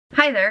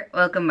Hi there,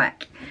 welcome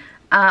back.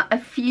 I'm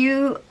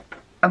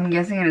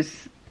guessing it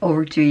was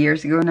over 2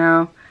 years ago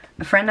now,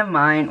 a friend of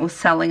mine was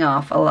selling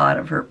off a lot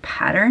of her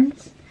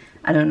patterns.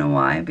 I don't know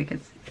why,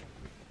 because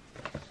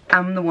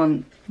I'm the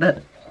one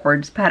that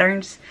hoards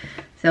patterns,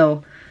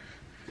 so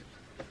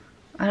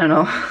I don't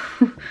know.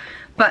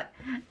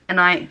 And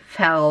I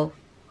fell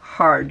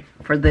hard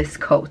for this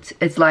coat.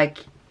 It's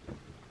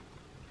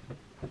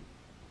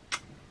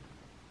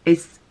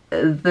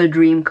the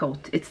dream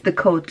coat. It's the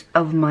coat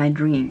of my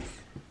dreams.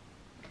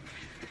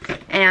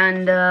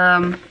 And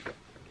I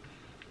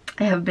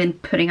have been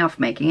putting off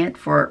making it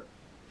for,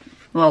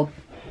 well,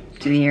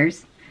 2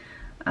 years.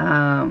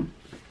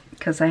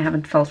 Because I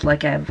haven't felt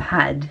like I've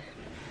had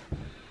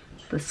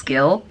the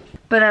skill.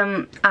 But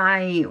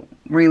I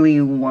really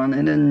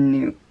wanted a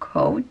new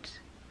coat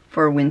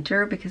for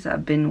winter because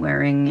I've been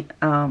wearing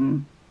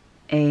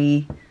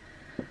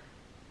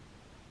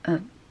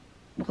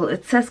well,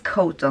 it says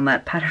coat on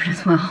that pattern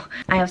as well.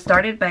 I have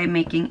started by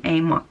making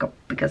a mock-up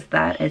because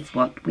that is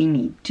what we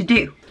need to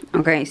do.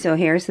 Okay, so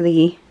here's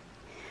the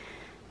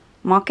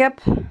mock-up.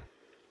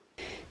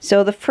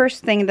 So the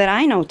first thing that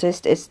I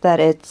noticed is that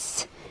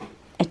it's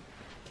a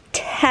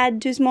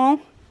tad too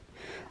small.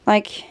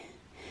 Like,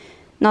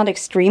 not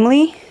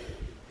extremely,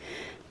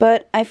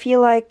 but I feel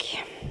like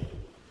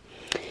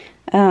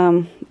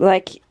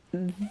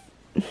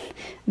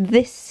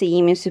this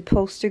seam is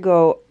supposed to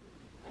go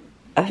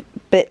a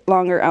bit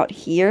longer out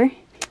here.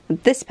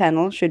 This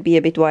panel should be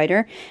a bit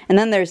wider, and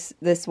then there's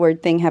this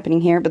weird thing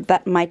happening here, but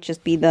that might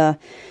just be the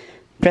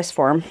dress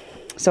form.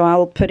 So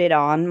I'll put it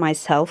on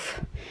myself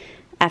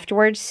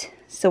afterwards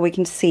so we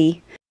can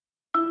see.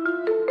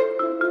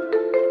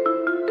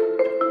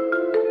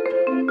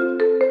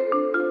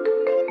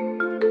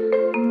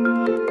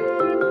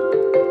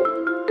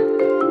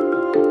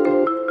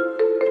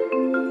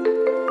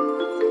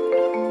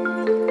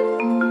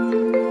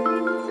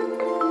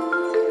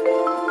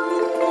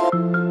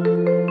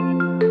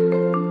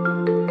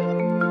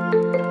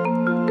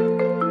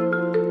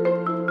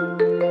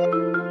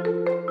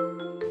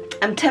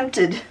 I'm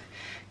tempted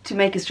to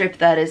make a strip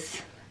that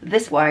is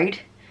this wide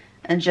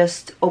and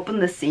just open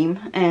the seam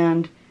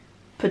and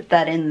put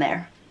that in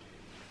there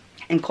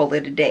and call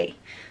it a day.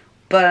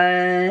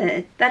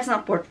 But that's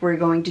not what we're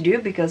going to do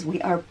because we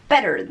are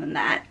better than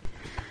that.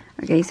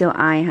 Okay, so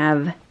I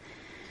have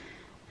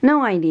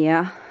no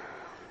idea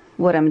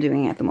what I'm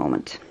doing at the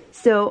moment.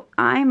 So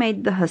I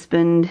made the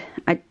husband,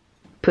 I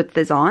put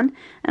this on,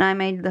 and I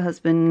made the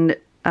husband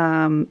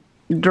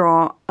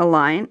draw a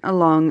line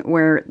along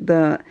where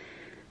the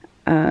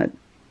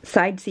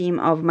side seam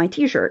of my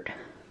t-shirt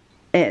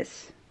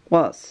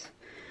was.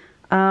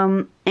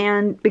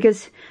 And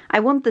because I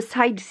want the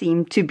side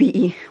seam to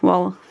be,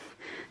 well,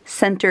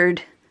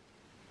 centered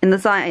in the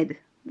side.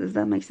 Does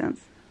that make sense?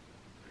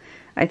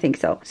 I think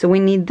so. So we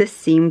need this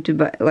seam to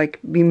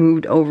be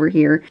moved over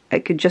here. I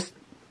could just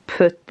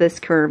put this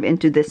curve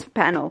into this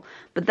panel,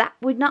 but that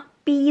would not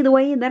be the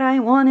way that I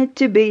want it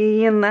to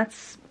be, and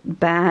that's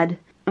bad.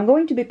 I'm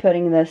going to be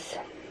putting this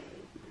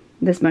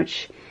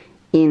much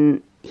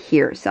in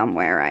here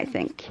somewhere, I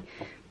think.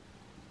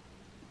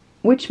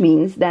 Which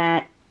means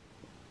that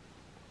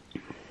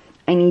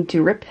I need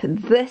to rip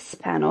this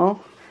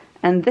panel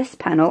and this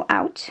panel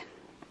out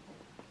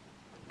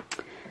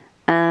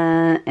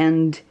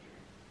and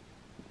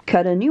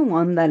cut a new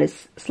one that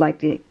is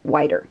slightly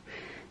wider.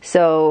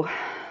 So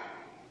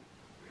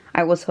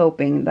I was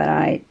hoping that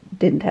I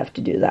didn't have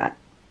to do that.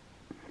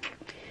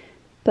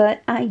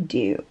 But I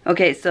do.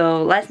 Okay,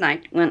 so last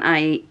night when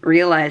I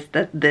realized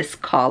that this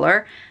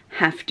collar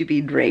have to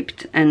be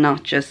draped and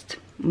not just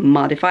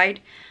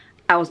modified,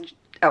 I was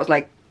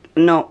like,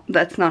 no,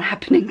 that's not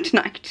happening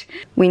tonight.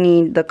 We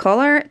need the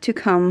collar to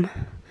come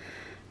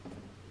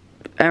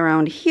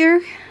around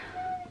here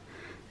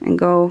and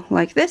go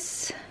like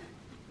this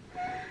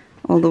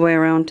all the way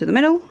around to the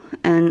middle,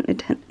 and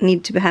it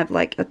needs to have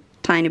like a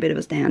tiny bit of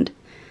a stand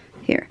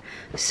here.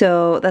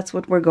 So that's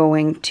what we're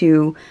going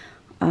to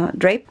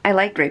drape. I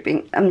like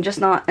draping. I'm just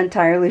not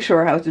entirely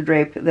sure how to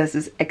drape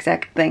this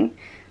exact thing.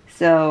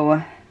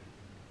 So,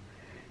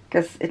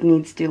 because it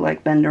needs to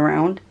like bend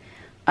around.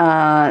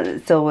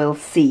 So we'll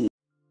see.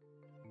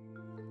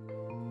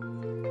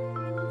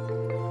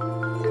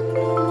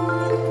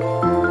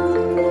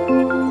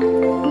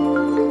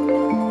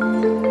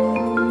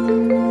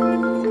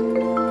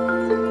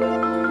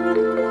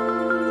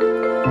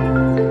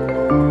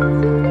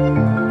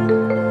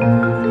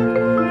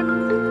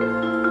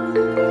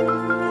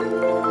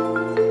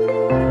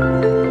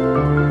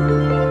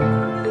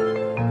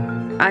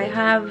 I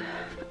have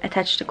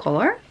attached the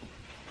collar,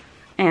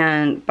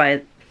 and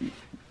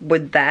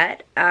with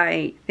that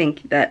I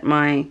think that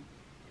my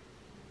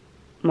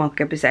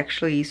mock-up is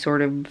actually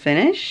sort of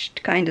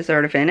finished,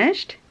 sort of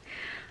finished.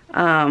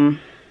 Of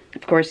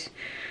course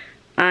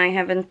I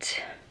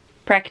haven't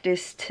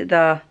practiced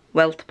the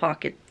welt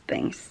pocket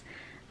things.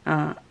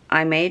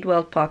 I made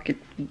welt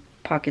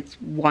pockets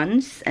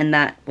once, and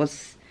that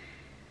was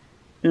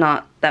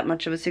not that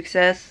much of a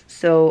success,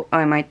 so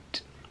I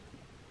might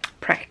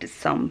practice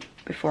some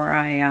before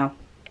I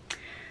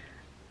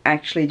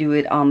actually do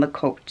it on the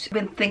coat. I've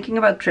been thinking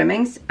about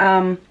trimmings.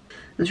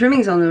 The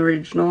trimmings on the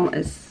original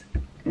is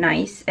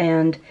nice,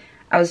 and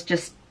I was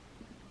just,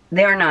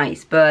 they are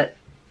nice, but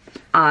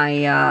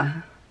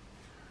I'm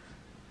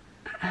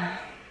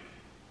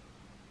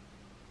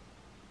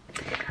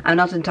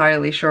not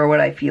entirely sure what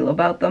I feel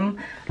about them.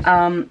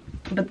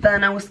 But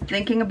then I was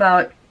thinking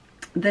about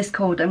this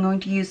coat. I'm going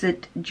to use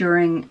it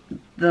during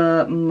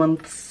the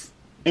months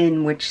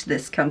in which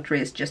this country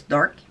is just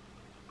dark.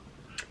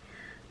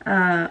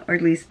 Or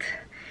at least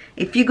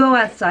if you go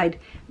outside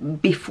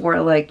before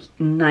like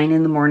 9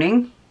 in the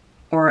morning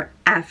or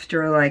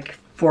after like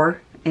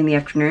 4 in the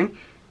afternoon,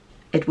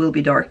 it will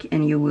be dark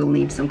and you will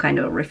need some kind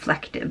of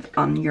reflective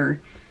on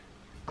your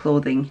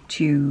clothing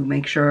to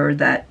make sure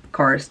that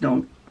cars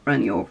don't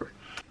run you over.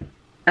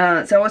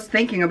 So I was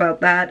thinking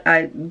about that.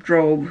 I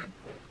drove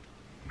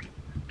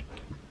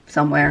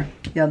somewhere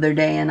the other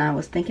day and I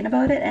was thinking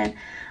about it, and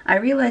I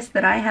realized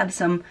that I have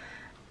some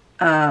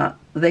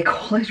they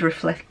call it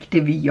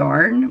reflective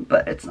yarn,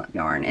 but it's not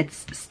yarn,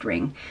 it's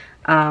string.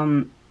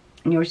 And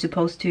you're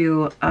supposed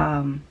to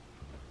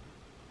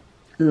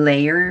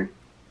layer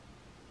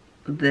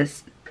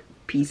this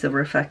piece of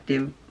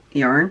reflective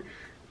yarn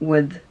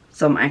with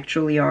some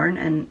actual yarn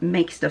and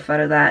make stuff out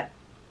of that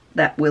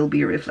that will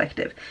be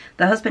reflective.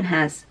 The husband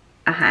has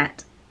a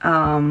hat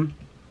that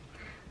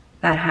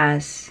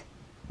has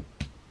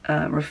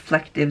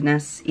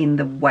reflectiveness in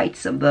the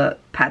whites of the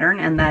pattern,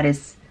 and that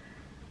is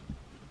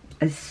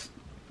it's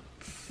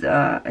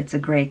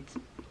great.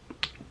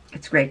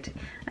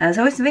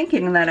 So I was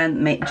thinking that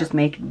I'd just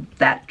make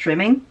that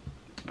trimming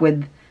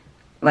with,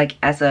 like,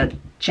 as a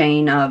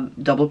chain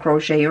of double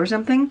crochet or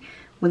something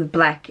with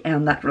black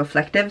and that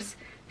reflectives,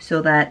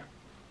 so that,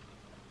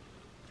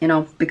 you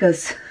know,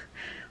 because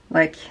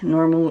like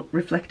normal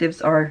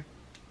reflectives are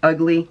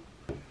ugly.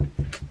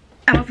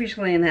 I'm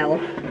officially in hell.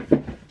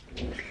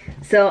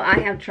 So I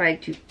have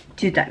tried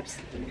two times.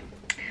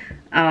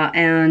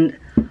 And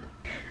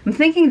I'm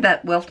thinking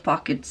that welt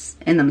pockets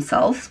in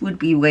themselves would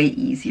be way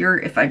easier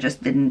if I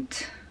just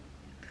didn't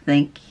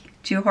think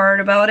too hard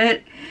about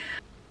it.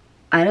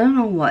 I don't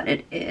know what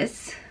it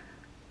is,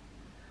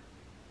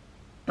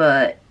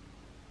 but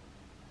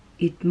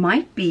it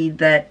might be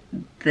that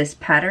this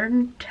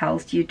pattern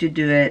tells you to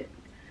do it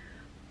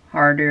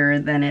harder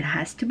than it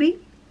has to be.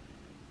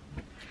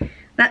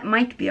 That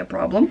might be a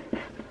problem,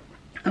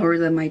 or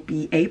that might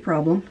be a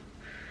problem.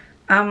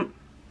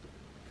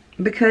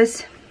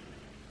 Because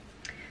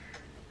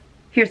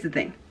here's the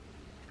thing.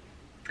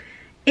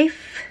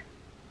 If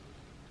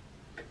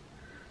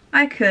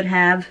I could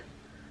have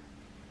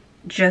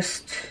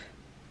just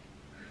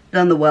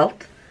done the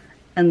welt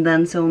and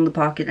then sewn the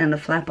pocket and the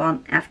flap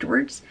on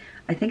afterwards,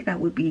 I think that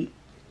would be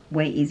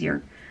way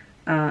easier.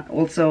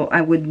 Also,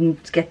 I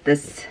wouldn't get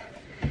this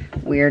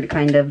weird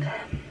kind of...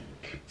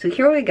 So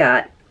here we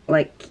got,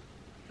 like,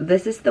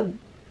 this is the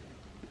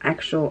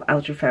actual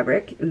outer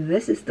fabric,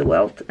 this is the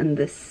welt, and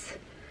this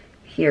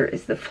here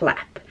is the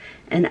flap.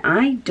 And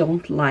I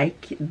don't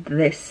like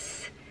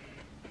this,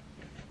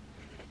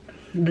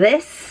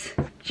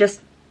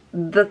 just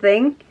the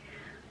thing.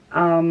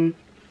 So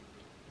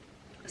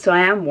I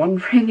am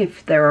wondering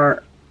if there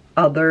are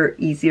other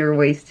easier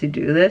ways to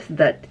do this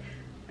that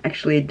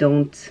actually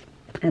don't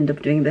end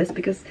up doing this,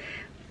 because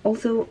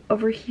also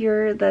over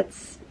here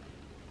that's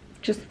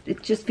just,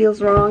 it just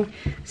feels wrong.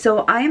 So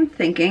I am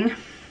thinking,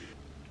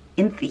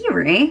 in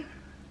theory,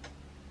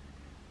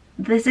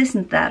 this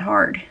isn't that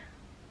hard.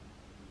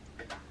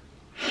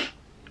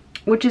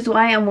 Which is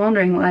why I'm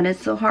wondering why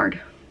it's so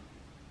hard.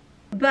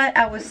 But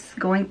I was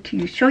going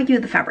to show you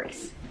the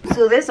fabrics.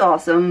 So this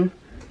awesome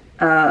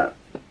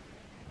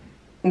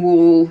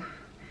wool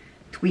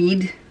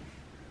tweed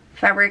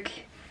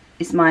fabric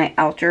is my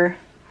outer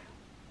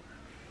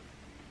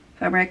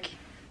fabric.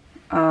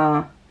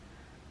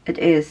 It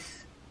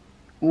is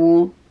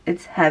wool,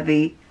 it's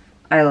heavy,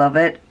 I love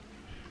it.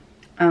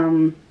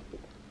 It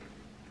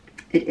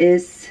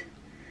is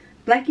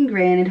black and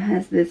gray, and it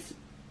has this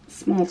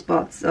small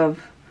spots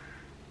of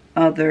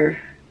other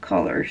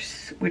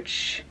colors,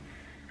 which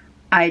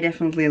I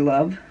definitely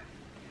love.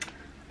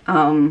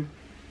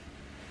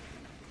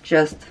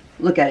 Just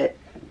look at it.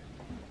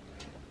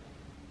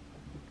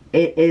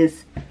 It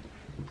is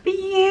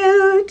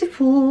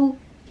beautiful.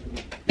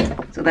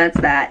 So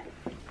that's that.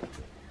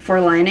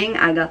 For lining,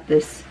 I got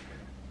this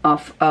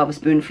off of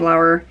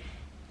Spoonflower.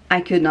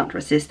 I could not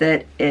resist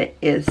it. It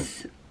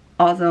is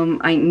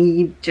awesome. I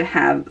need to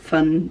have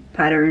fun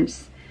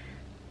patterns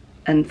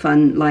and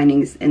fun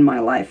linings in my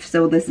life.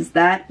 So this is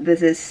that.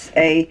 This is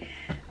a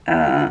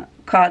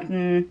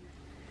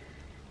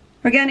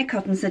organic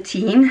cotton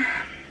sateen.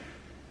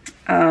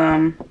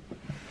 And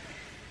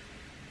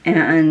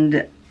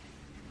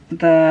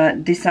the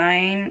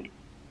design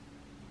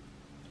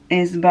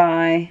is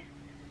by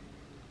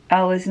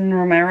Alison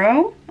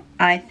Romero.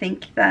 I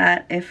think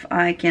that if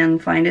I can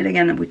find it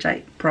again, which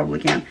I probably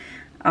can,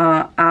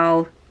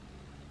 I'll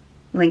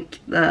link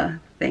the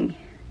thing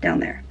down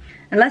there.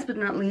 And last but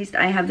not least,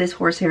 I have this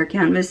horsehair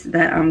canvas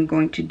that I'm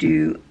going to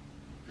do,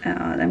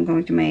 I'm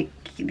going to make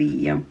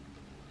the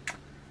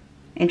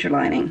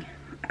interlining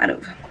out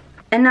of.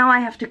 And now I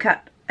have to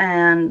cut,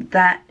 and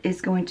that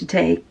is going to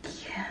take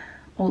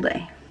all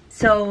day.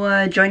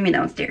 So join me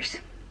downstairs.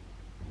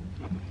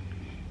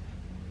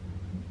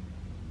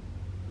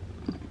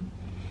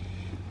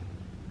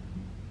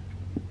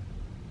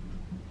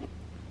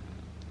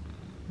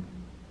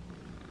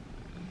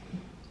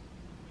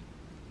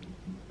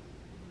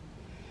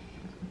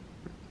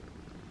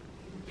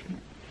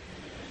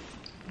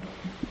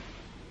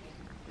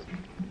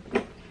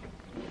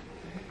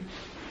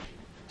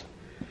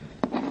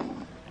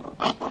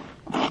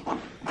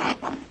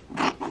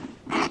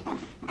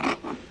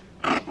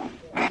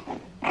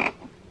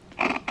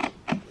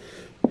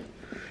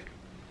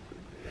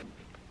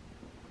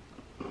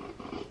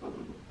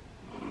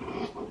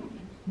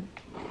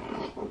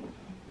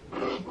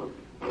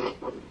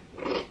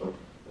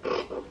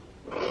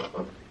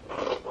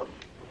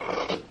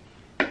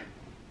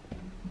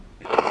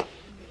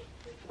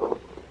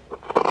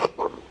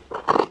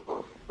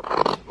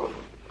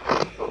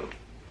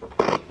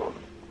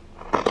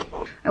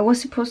 I was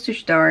supposed to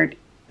start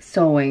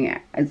sewing,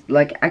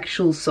 like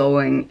actual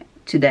sewing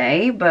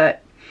today,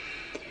 but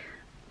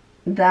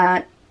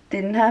that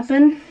didn't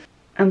happen.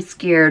 I'm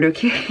scared,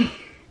 okay?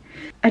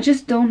 I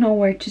just don't know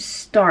where to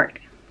start.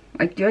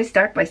 Like, do I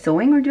start by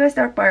sewing or do I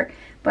start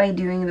by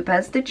doing the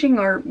pad stitching,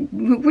 or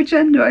which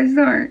end do I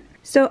start?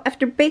 So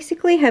after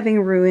basically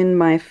having ruined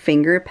my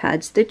finger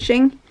pad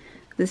stitching,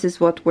 this is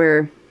what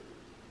we've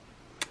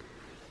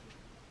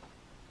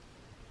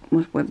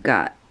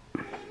got.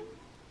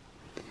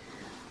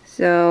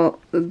 So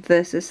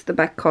this is the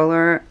back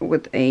collar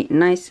with a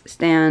nice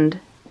stand.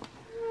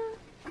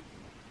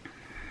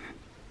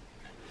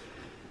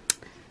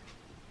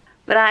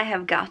 But I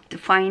have got to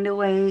find a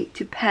way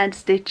to pad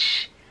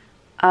stitch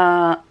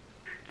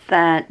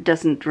that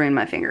doesn't ruin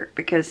my finger,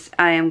 because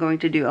I am going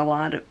to do a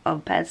lot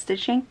of pad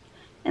stitching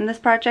in this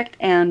project,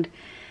 and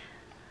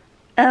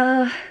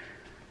let's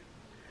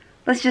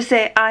just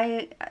say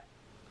I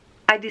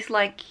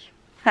dislike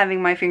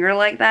having my finger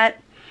like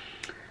that.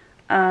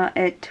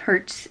 It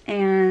hurts,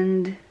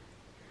 and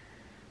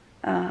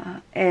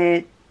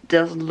it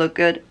doesn't look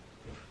good.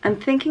 I'm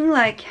thinking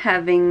like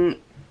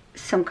having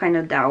some kind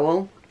of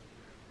dowel,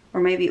 or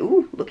maybe,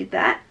 ooh, look at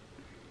that.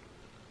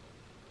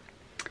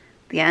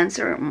 The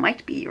answer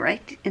might be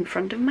right in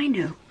front of my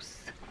nose.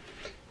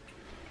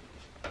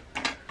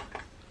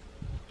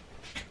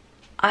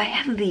 I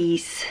have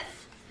these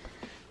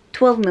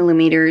 12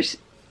 millimeter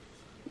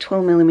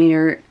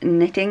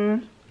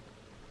knitting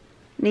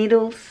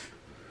needles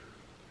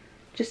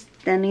just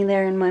standing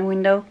there in my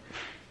window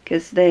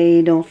because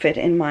they don't fit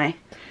in my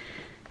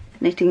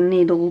knitting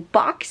needle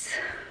box.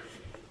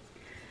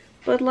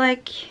 But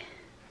like,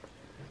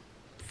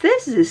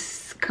 this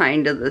is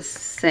kind of the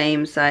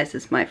same size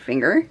as my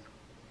finger.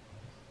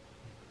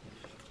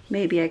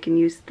 Maybe I can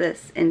use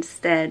this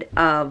instead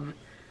of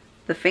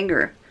the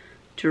finger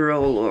to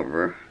roll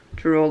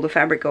the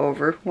fabric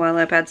over while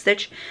I pad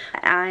stitch.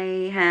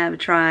 I have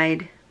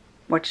tried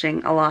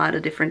watching a lot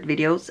of different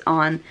videos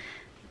on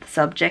the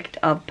subject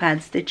of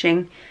pad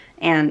stitching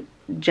and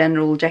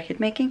general jacket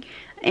making,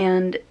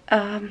 and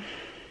I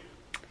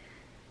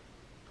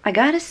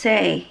gotta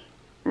say,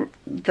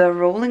 the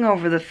rolling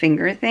over the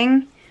finger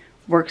thing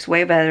works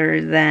way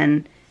better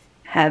than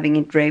having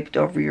it draped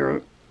over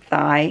your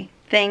thigh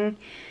thing.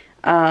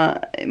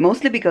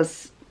 Mostly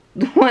because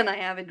when I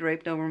have it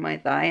draped over my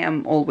thigh,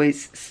 I'm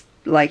always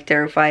like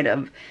terrified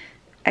of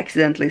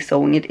accidentally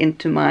sewing it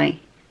into my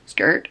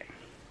skirt.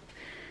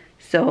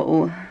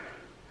 So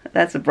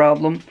that's a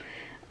problem.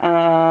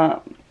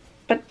 But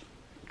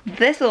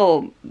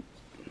this'll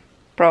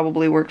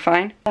probably work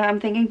fine. I'm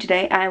thinking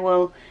today I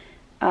will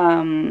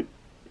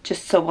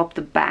just sew up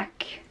the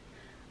back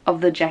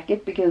of the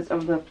jacket, because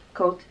of the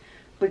coat,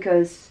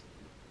 because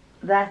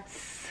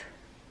there's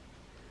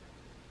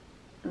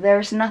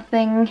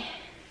nothing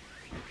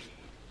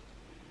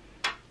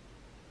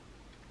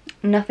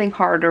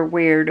hard or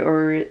weird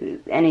or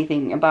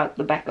anything about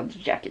the back of the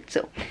jacket.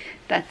 So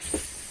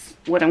that's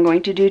what I'm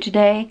going to do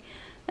today.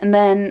 And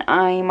then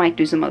I might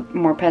do some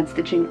more pad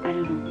stitching. I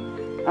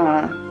don't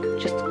know.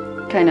 Just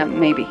kind of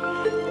maybe.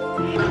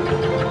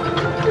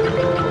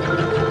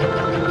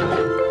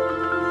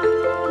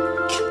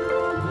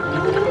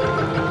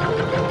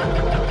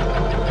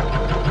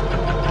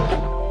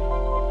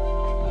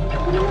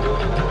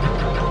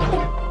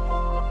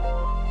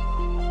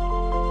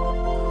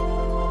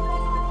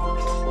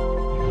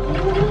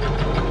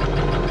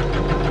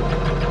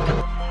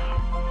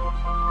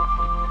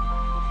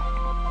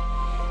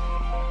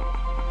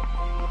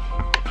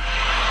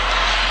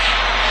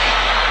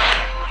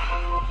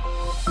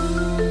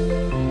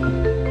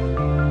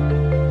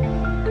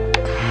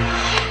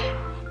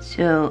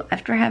 So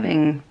after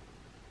having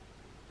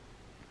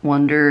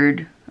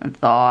wondered and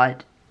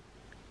thought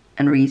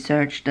and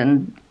researched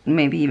and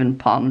maybe even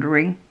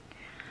pondering,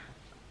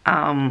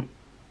 I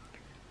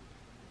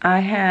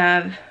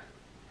have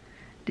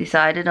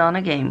decided on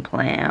a game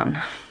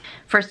plan.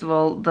 First of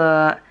all,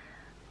 the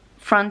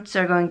fronts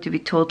are going to be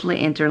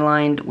totally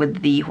interlined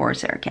with the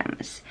horsehair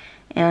canvas,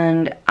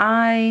 and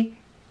I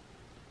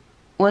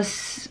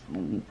was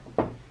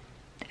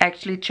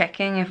actually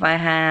checking if I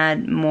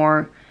had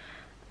more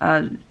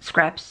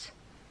scraps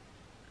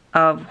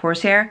of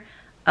horsehair.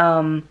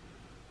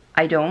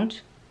 I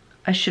don't.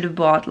 I should have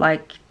bought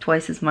like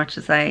twice as much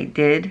as I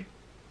did,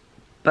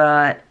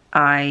 but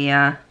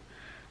I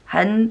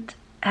hadn't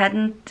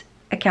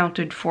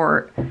accounted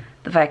for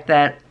the fact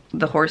that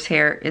the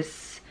horsehair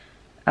is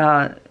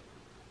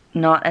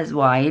not as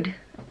wide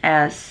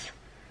as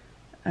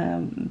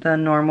the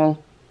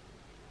normal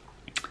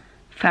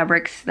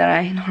fabrics that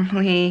I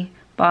normally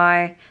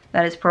buy.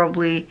 That is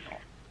probably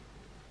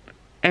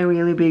a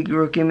really big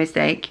rookie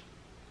mistake.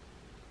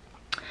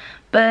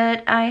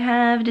 But I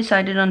have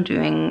decided on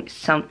doing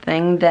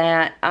something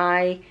that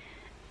I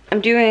am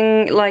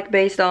doing like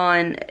based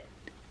on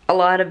a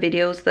lot of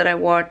videos that I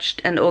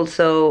watched, and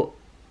also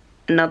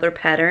another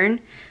pattern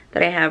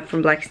that I have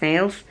from Black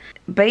Snails.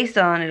 Based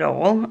on it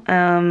all,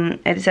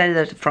 I decided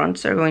that the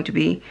fronts are going to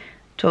be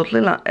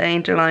totally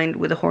interlined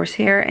with the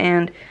horsehair,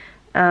 and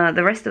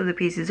the rest of the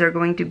pieces are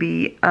going to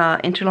be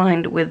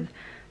interlined with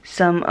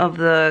some of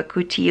the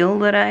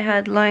coutil that I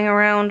had lying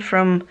around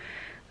from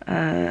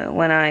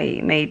when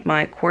I made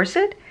my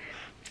corset.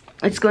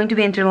 It's going to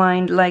be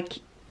interlined like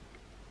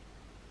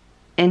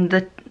in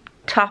the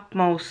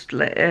topmost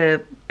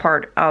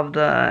part of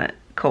the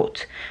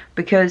coat,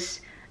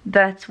 because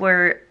that's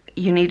where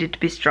you need it to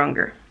be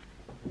stronger.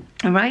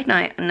 And right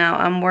now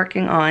I'm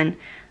working on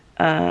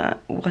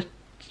what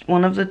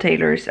one of the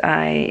tailors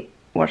I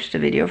watched a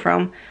video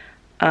from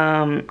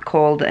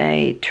called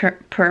a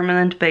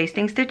permanent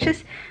basting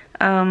stitches,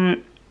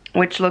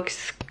 which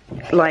looks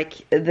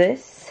like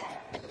this.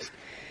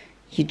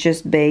 You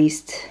just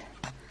baste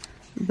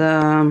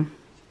down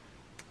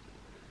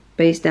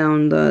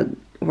the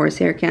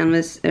horsehair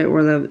canvas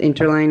or the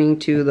interlining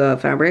to the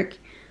fabric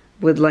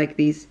with like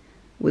these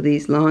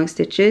long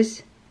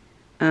stitches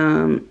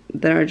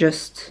that are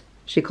just,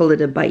 she called it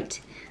a bite,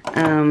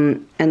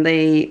 and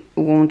they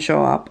won't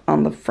show up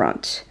on the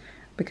front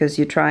because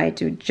you try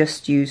to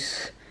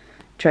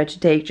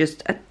take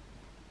just a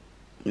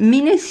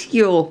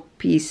minuscule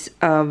piece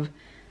of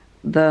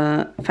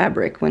the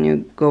fabric when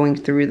you're going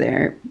through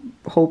there,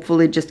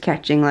 hopefully just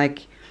catching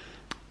like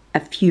a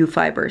few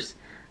fibers.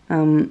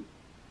 And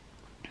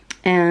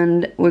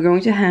we're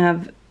going to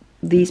have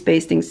these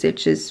basting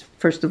stitches.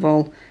 First of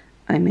all,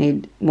 I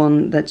made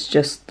one that's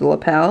just the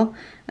lapel,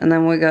 and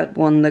then we got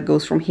one that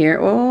goes from here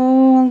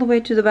all the way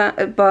to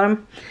the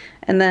bottom,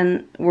 and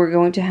then we're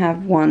going to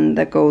have one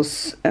that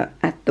goes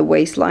at the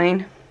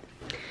waistline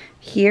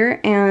here,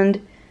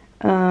 and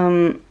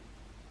then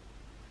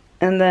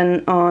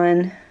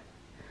on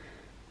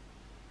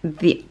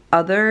the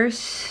other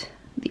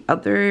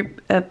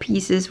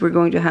pieces, we're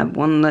going to have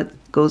one that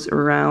goes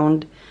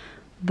around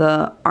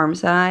the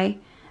armscye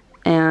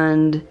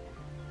and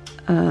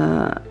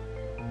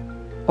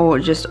or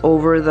just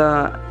over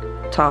the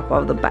top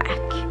of the back.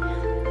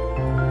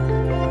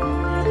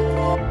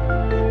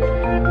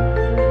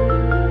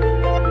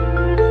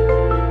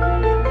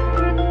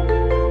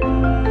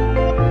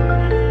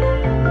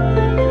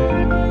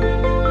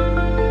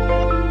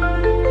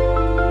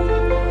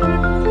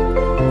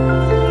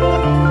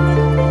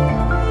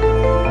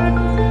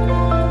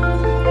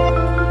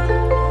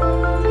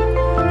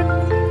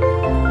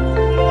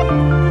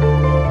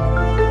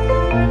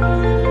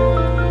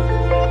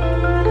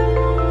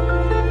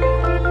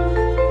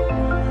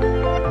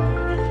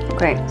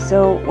 Okay,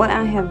 so what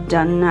I have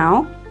done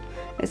now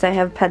is I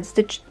have pad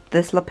stitched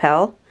this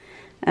lapel,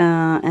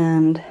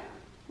 and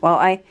well,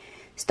 I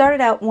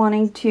started out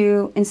wanting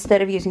to,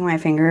 instead of using my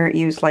finger,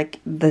 use like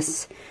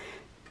this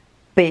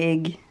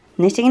big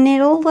knitting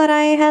needle that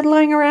I had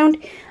lying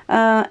around,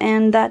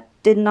 and that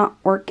did not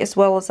work as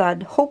well as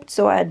I'd hoped,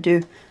 so I had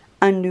to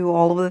undo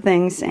all of the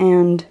things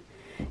and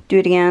do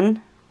it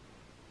again,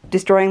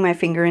 destroying my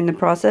finger in the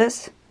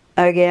process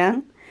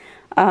again.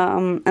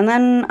 And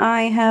then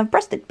I have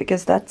pressed it,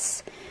 because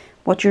that's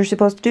what you're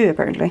supposed to do,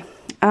 apparently.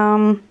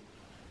 I've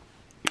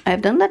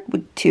done that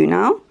with two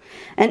now,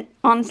 and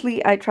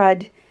honestly I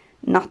tried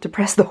not to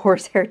press the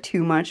horsehair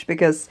too much,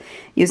 because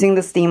using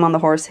the steam on the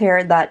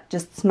horsehair, that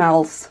just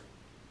smells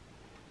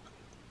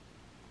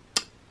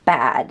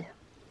bad.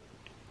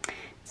 It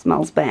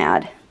smells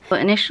bad.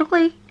 But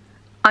initially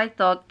I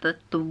thought that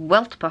the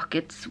welt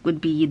pockets would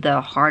be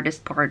the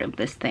hardest part of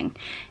this thing,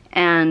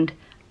 and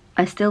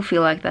I still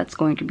feel like that's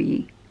going to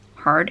be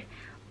hard,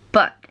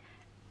 but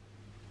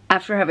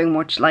after having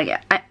watched, like,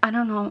 I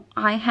don't know,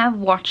 I have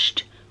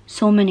watched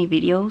so many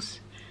videos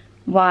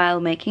while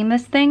making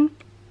this thing,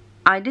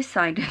 I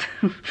decided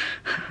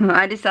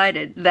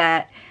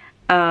that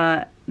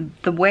the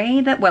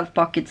way that welt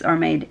pockets are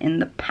made in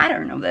the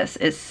pattern of this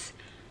is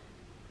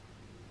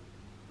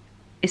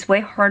way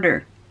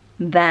harder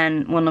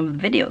than one of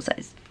the videos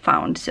I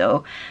found.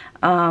 So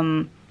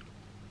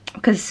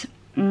because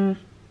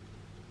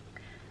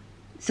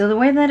so the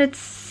way that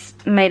it's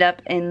made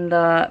up in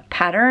the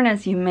pattern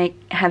is you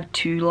have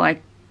two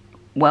like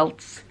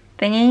welts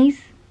thingies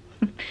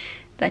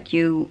that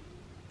you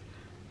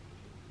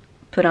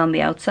put on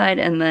the outside,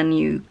 and then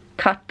you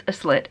cut a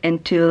slit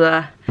into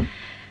the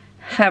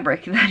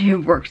fabric that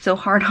you worked so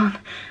hard on,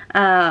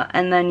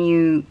 and then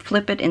you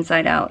flip it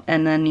inside out,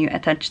 and then you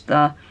attach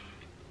the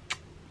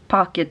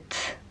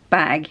pocket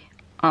bag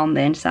on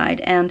the inside.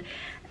 And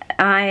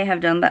I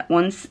have done that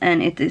once,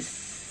 and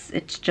it's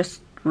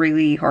just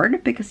really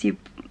hard because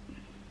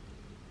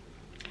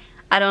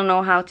I don't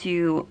know how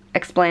to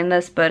explain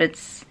this, but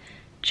it's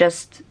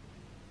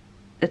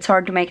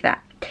hard to make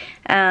that.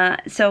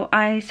 So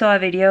I saw a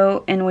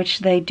video in which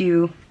they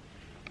do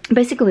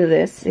basically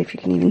this, if you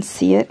can even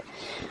see it.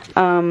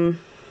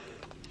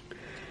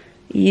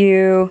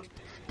 You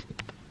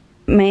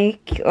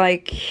make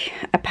like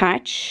a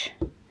patch,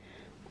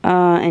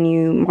 and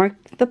you mark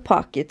the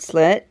pocket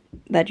slit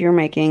that you're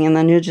making, and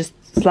then you just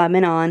slam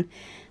it on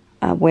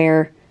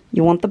where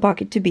you want the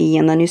pocket to be,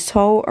 and then you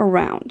sew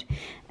around.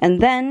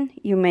 And then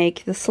you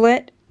make the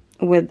slit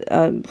with,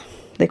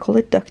 they call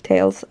it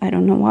ducktails, I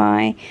don't know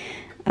why,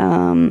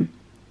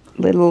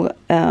 little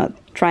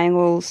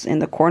triangles in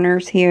the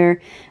corners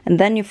here, and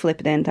then you flip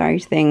the entire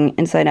thing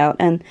inside out,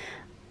 and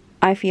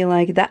I feel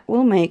like that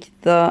will make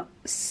the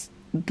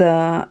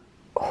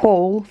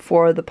hole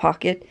for the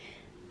pocket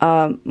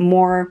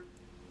more,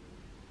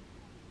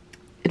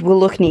 it will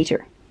look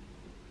neater.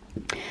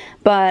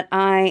 But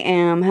I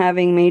am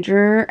having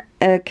major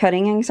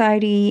cutting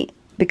anxiety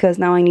because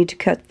now I need to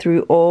cut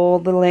through all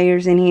the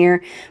layers in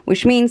here,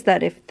 which means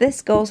that if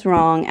this goes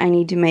wrong, I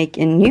need to make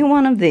a new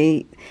one of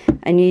the,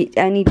 I need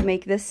to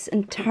make this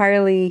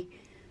entirely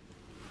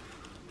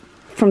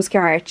from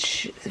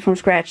scratch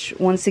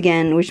once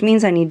again, which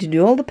means I need to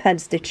do all the pad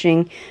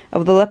stitching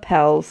of the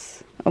lapel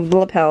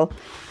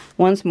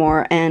once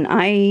more, and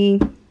I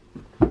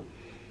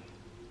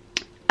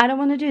don't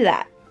want to do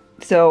that.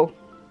 So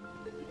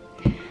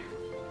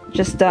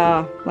just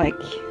like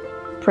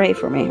pray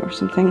for me or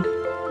something.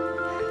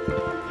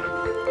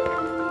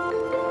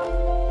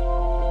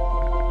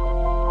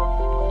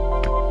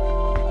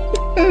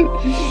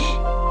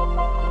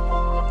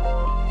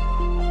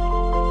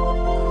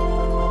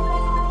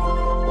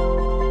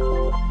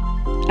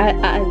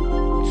 I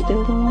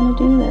still don't want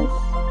to do this,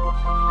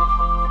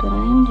 but I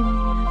am doing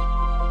it.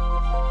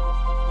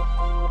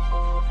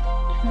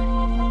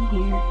 Trying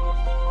here.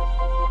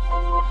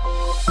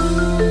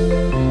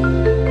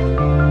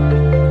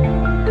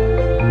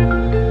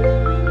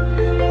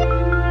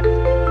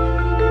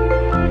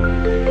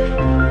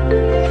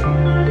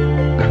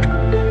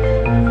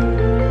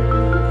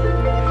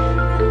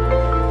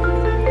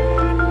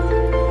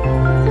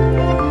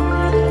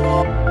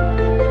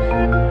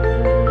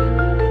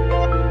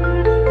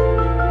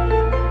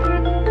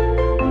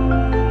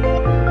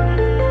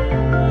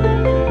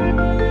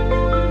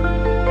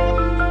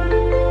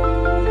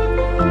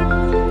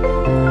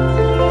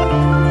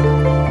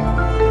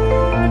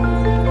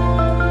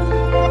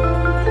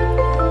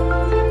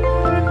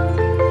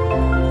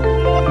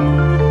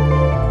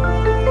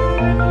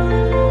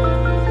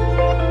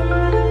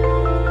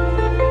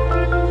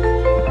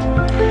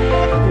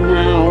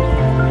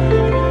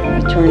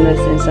 Turn this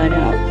inside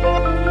out,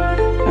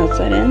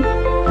 outside in.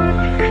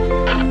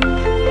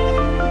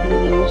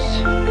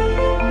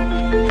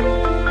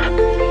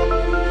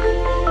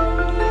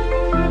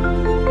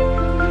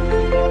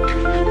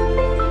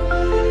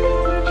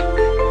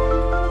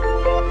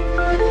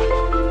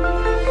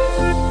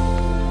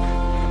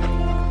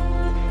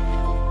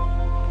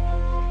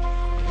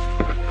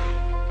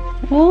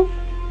 Well,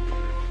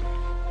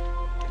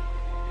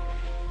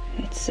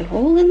 it's a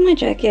hole in my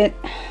jacket.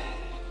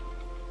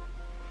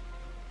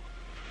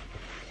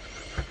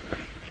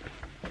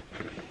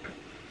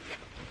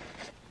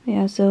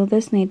 Yeah, so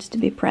this needs to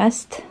be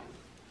pressed,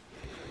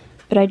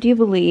 but I do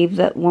believe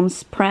that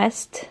once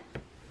pressed,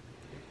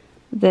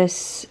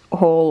 this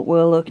hole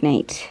will look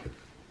neat.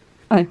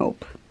 I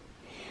hope.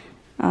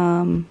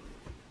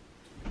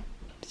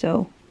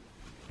 So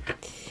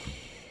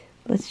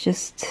let's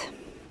just,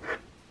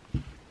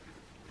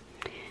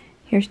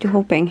 here's to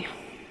hoping.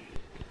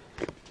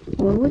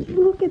 Well, would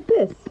you look at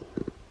this?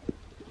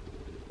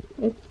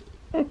 It's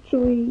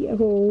actually a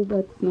hole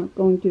that's not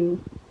going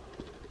to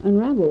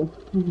unravel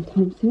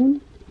anytime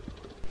soon.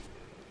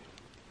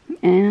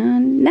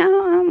 And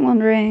now I'm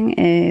wondering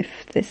if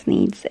this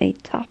needs a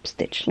top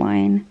stitch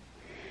line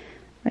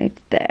right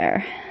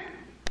there.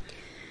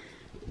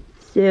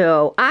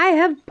 So I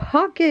have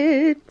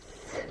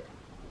pockets,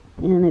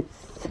 and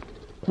it's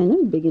kind of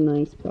a big and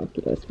nice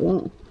pocket as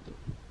well.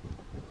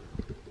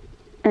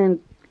 And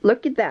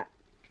look at that.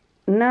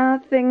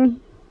 Nothing.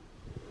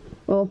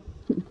 Well,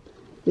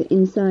 the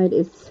inside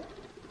is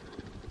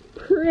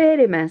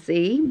pretty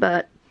messy,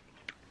 but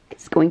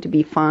it's going to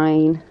be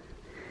fine.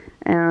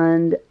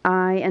 And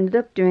I ended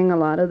up doing a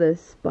lot of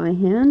this by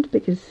hand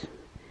because,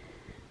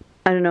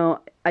 I don't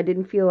know, I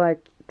didn't feel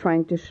like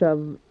trying to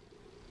shove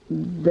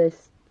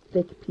these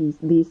thick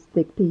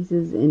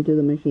pieces into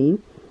the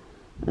machine.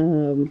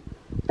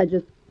 I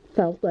just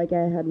felt like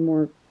I had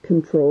more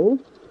control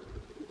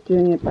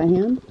doing it by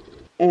hand.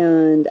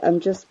 And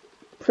I'm just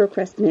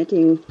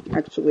procrastinating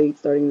actually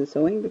starting the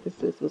sewing because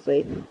this was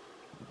a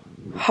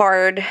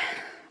hard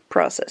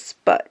process,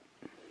 but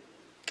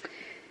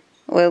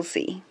we'll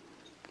see.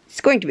 It's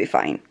going to be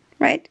fine,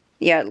 right?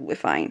 Yeah, it'll be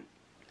fine.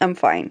 I'm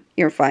fine.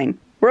 You're fine.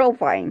 We're all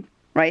fine,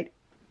 right?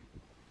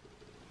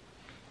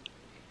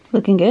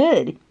 Looking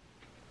good.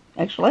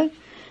 Actually,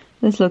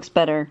 this looks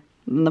better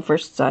than the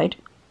first side.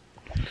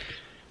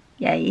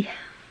 Yay.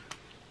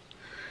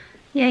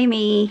 Yay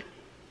me.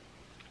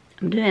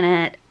 I'm doing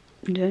it.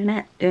 I'm doing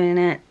it. Doing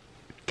it.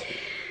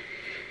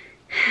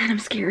 And I'm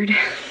scared.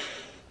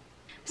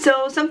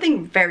 So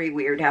something very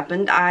weird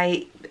happened.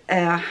 I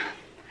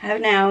have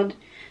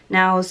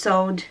now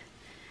sewed,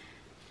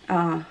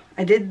 I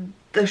did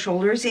the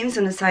shoulder seams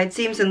and the side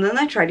seams, and then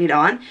I tried it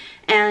on,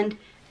 and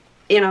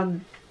you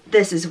know,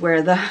 this is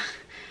where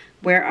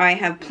I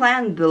have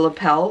planned the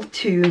lapel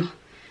to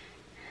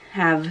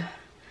have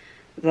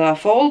the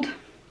fold,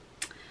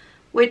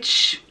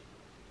 which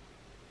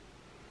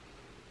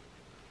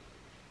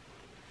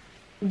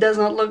does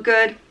not look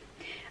good,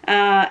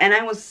 and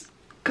I was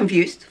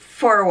confused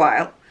for a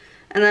while,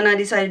 and then I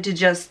decided to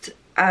just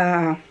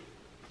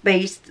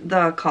baste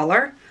the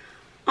collar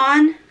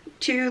on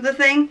to the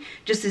thing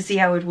just to see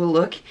how it will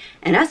look,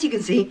 and as you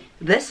can see,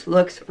 this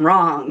looks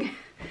wrong.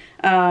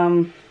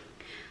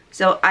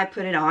 So I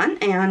put it on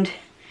and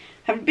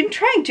have been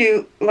trying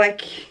to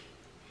like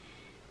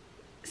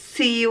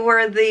see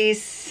where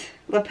these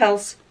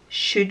lapels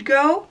should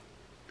go,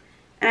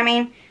 and I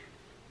mean,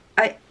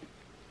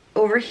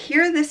 over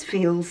here this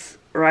feels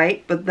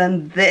right, but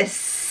then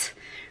this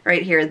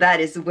right here,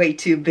 that is way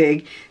too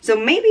big. So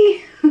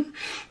maybe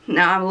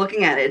now I'm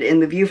looking at it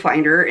in the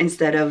viewfinder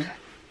instead of,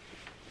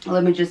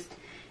 let me just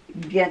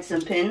get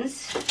some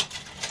pins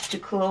to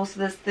close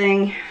this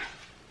thing,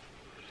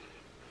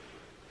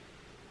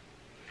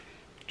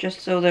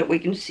 just so that we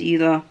can see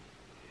the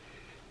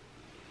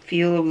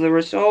feel of the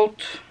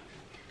result.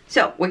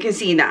 So we can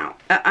see now,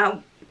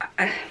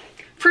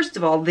 first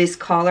of all, this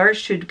collar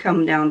should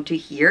come down to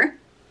here.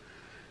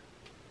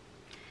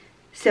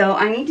 So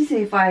I need to see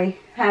if I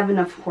have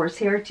enough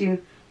horsehair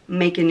to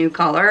make a new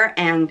collar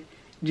and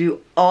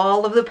do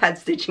all of the pad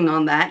stitching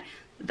on that.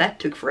 That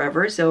took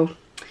forever, so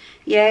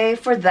yay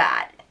for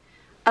that.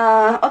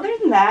 Other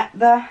than that,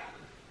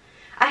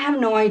 I have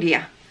no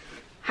idea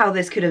how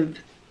this could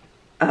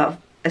have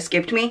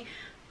escaped me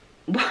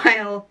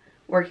while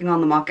working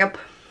on the mock-up.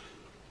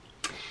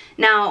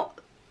 Now,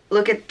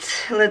 look at,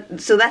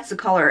 so that's the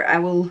color. I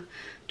will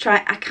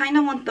try, I kind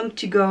of want them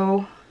to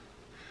go,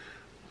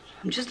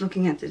 I'm just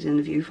looking at it in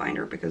the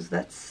viewfinder because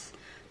that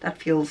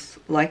feels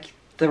like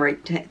the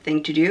right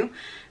thing to do.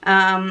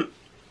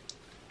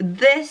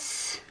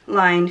 This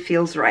line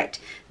feels right.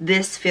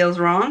 This feels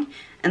wrong,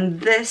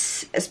 and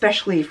this,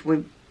 especially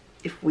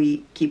if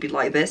we keep it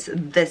like this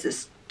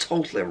is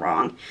totally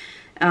wrong.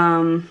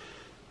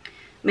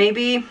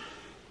 Maybe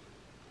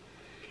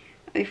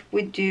if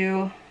we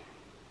do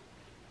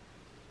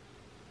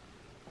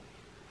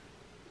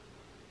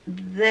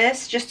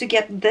this, just to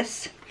get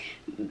this,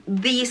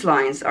 these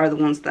lines are the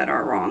ones that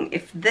are wrong.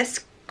 If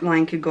this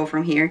line could go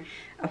from here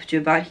up to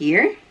about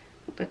here,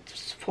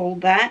 let's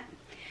fold that.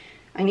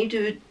 I need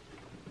to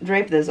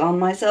drape this on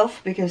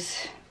myself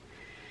because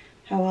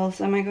how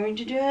else am I going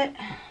to do it?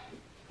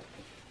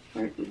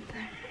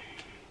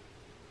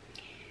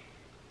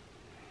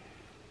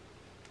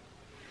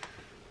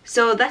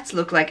 So that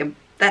looks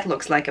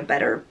like a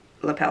better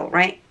lapel,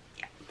 right?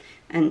 Yeah.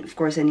 And of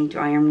course I need to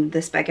iron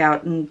this back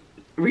out and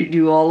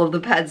redo all of the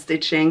pad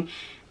stitching.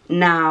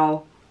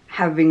 Now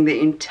having the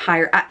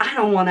entire,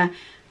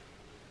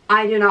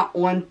 I do not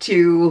want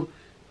to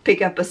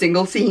pick up a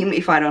single seam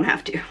if I don't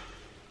have to.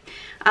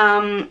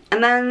 And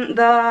then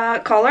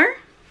the collar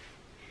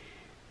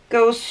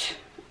goes,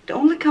 it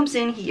only comes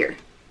in here.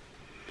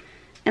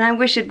 And I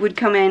wish it would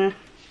come in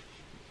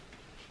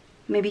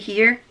maybe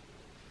here,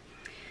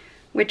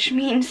 which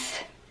means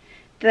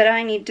that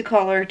I need the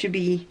collar to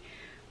be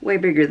way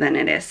bigger than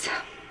it is.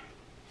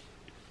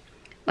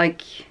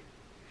 Like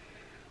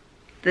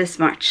this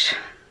much.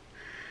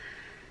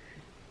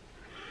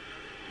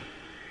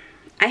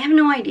 I have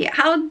no idea.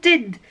 How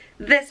did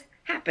this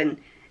happen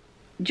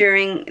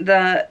during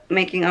the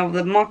making of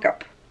the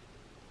mock-up?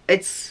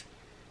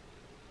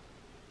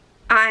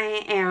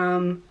 I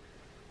am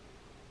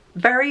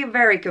very,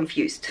 very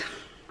confused.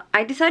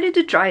 I decided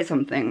to try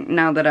something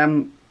now that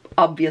I'm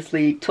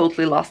obviously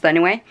totally lost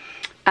anyway.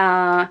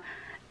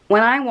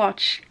 When I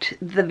watched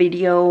the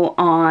video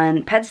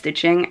on pad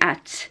stitching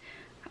at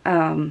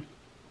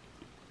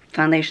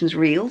Foundations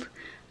Reeled,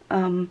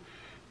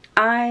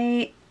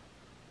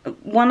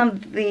 one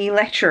of the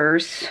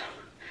lecturers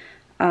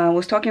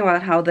was talking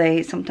about how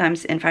they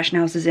sometimes in fashion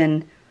houses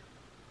in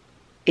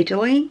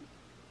Italy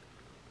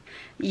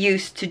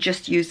used to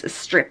just use a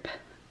strip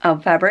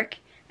of fabric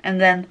and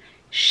then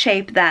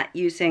shape that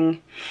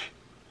using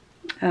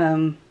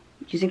pad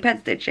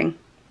stitching.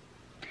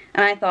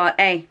 And I thought,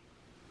 hey,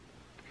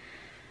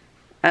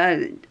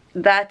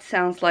 that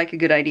sounds like a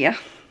good idea,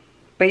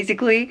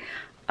 basically.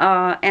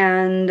 So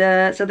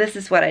this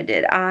is what I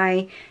did.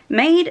 I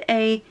made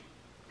a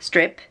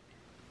strip,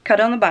 cut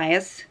on the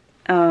bias,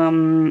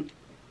 and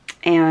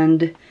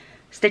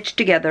stitched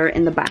together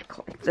in the back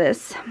like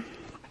this.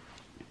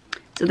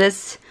 So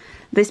this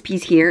This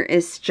piece here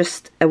is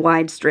just a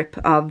wide strip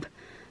of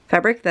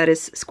fabric that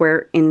is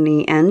square in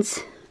the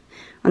ends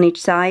on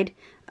each side.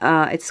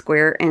 It's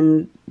square,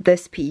 and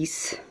this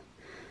piece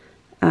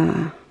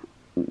is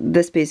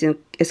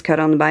cut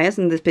on the bias,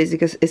 and this piece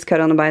is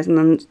cut on the bias, and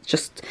then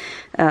just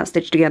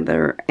stitched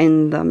together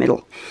in the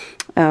middle.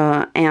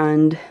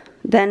 And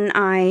then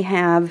I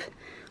have,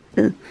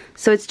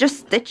 so it's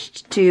just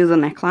stitched to the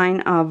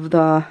neckline of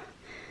the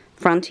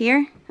front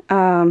here,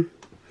 down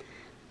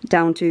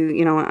to,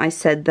 you know, I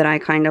said that I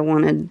kind of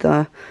wanted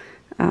the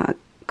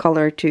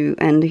collar to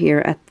end here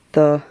at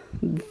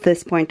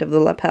this point of the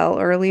lapel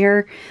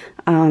earlier.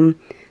 So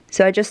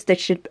I just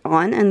stitched it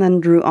on and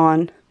then drew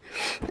on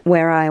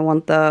where I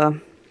want the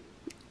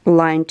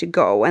line to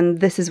go, and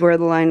this is where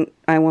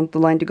I want the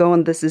line to go,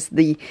 and this is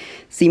the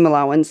seam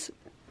allowance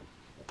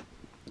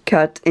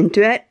cut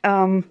into it.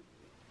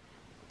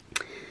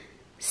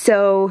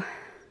 So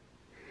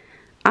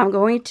I'm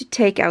going to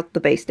take out the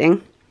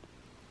basting,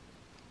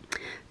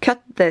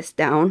 cut this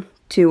down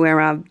to where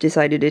I've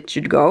decided it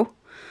should go,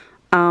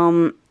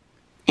 and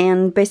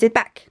baste it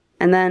back.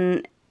 And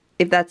then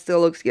if that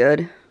still looks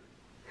good,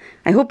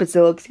 I hope it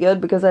still looks good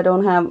because I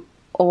don't have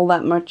all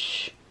that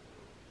much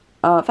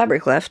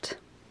fabric left.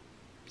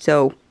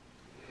 So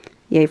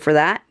yay for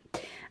that.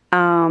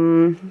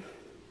 But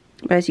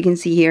as you can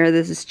see here,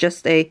 this is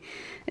just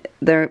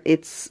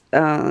it's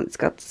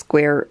got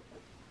square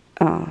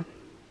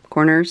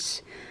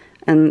corners,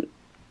 and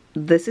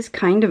this is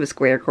kind of a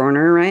square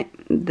corner, right?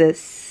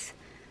 This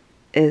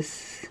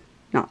is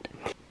not.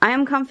 I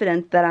am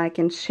confident that I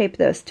can shape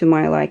this to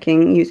my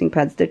liking using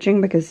pad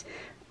stitching because,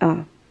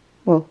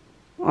 well,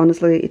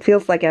 honestly, it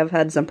feels like I've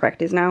had some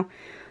practice now.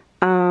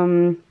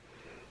 And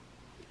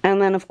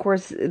then, of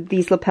course,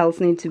 these lapels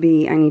need to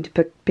be, I need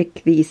to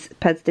pick these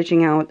pad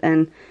stitching out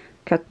and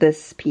cut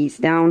this piece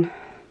down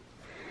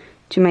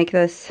to make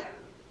this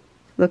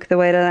look the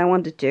way that I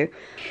want it to.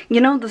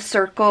 You know the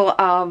circle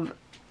of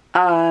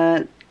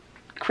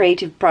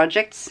creative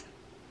projects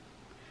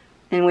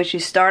in which you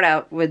start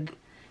out with,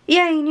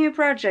 yay, new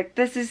project,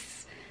 this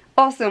is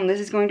awesome, this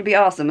is going to be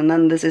awesome, and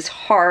then this is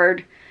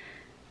hard,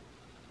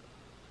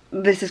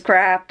 this is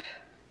crap,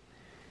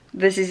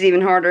 this is even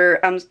harder,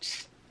 I'm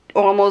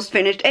almost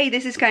finished, hey,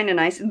 this is kind of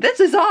nice, this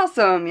is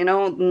awesome, you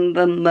know, and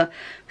then the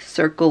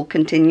circle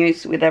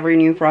continues with every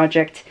new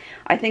project.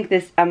 I think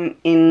this, I'm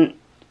in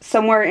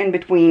somewhere in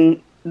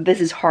between this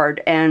is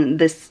hard and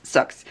this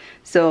sucks.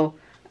 So,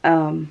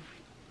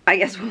 I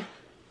guess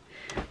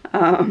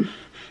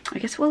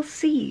we'll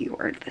see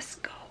where this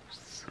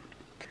goes.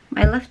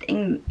 My left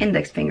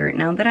index finger,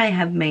 now that I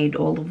have made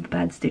all of the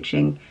pad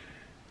stitching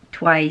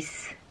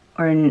twice,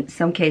 or in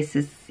some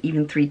cases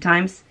even 3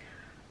 times,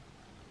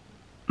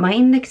 my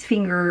index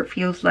finger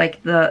feels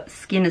like the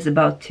skin is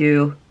about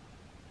to...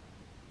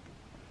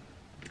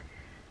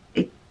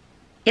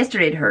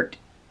 Yesterday it hurt.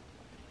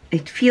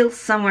 It feels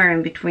somewhere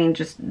in between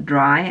just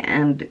dry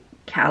and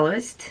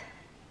calloused.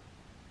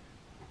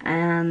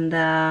 And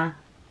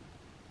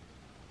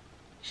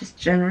just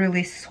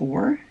generally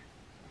sore.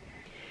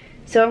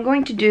 So I'm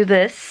going to do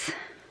this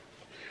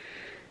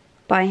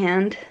by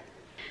hand.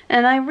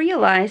 And I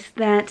realized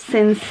that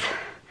since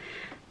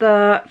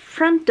the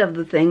front of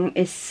the thing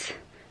is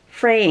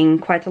fraying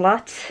quite a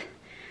lot,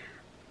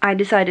 I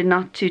decided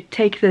not to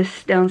take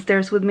this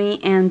downstairs with me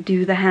and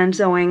do the hand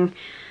sewing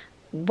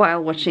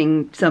while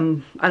watching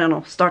some, I don't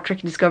know, Star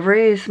Trek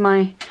Discovery is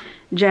my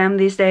jam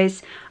these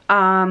days.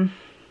 So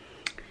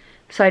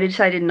I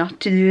decided not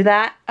to do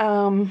that.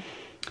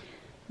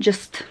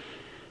 Just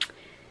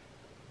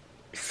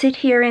sit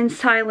here in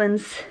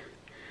silence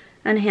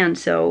and hand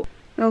sew.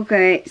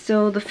 Okay,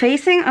 so the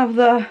facing of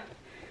the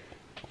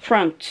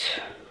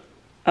front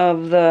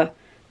of the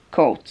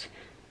coat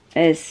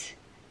is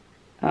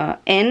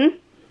in,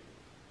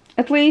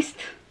 at least.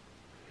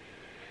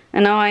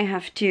 And now I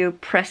have to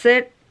press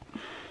it.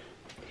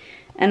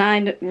 And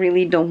I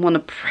really don't want to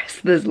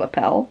press this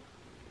lapel.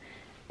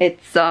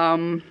 It's,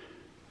 I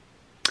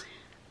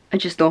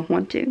just don't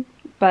want to.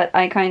 But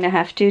I kind of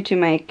have to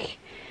make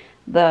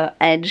the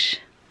edge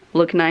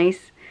look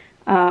nice.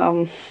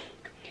 But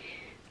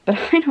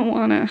I don't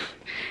want to,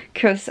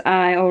 because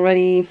I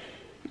already,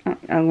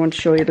 I want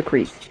to show you the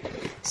crease.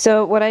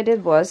 So what I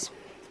did was,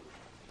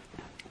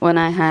 when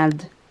I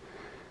had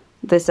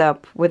this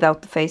up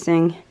without the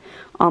facing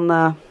on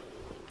the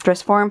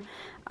dress form,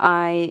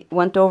 I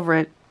went over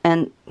it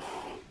and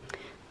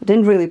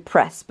didn't really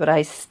press, but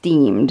I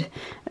steamed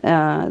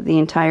the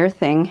entire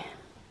thing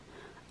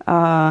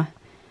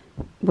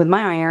with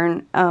my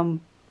iron,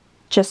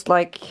 just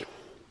like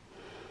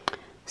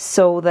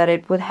so that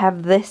it would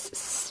have this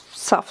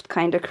soft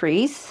kind of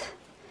crease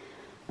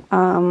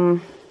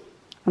on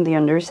the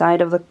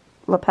underside of the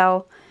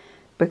lapel,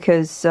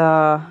 because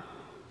yeah,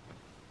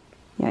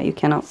 you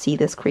cannot see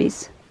this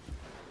crease.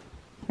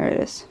 There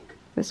it is,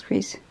 this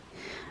crease.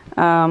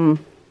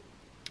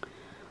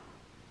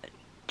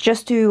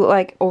 Just to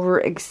like over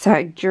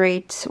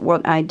exaggerate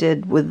what I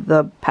did with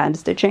the pad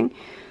stitching.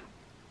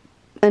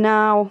 And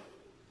now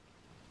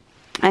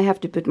I have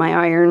to put my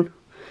iron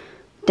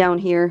down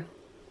here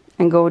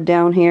and go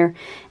down here.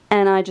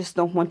 And I just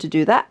don't want to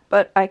do that,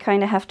 but I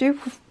kind of have to,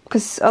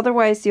 because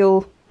otherwise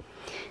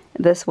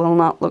this will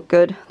not look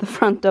good. The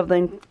front of the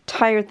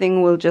entire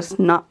thing will just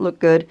not look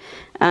good,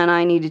 and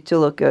I need it to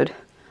look good.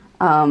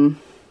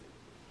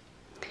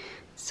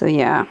 So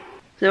yeah.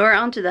 So we're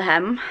on to the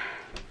hem.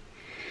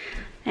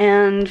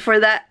 And for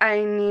that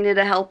I needed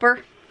a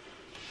helper.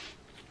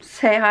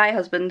 Say hi,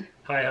 husband.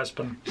 Hi,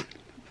 husband.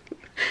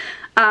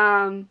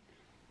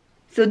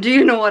 So do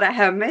you know what a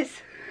hem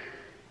is?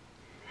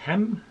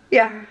 Hem?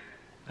 Yeah.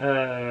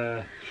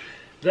 That's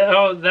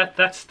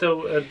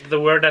the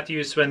word that you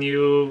use when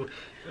you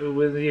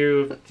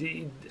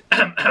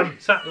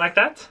so, like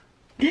that?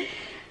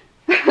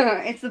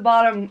 It's the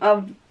bottom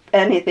of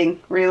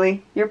anything,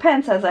 really. Your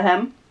pants has a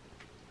hem.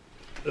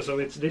 So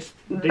it's this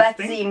that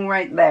thing? Seam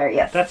right there,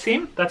 yes. That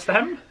seam? That's the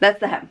hem? That's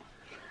the hem.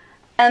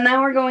 And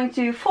now we're going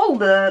to fold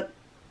the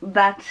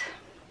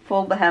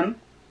hem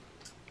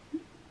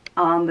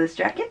on this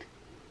jacket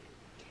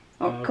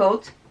or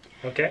coat.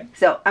 Okay.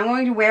 So I'm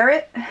going to wear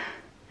it,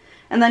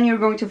 and then you're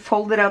going to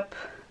fold it up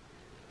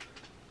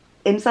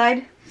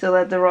inside so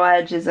that the raw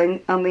edge is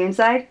on the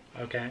inside.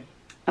 Okay.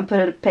 And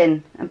put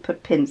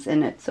pins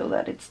in it so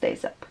that it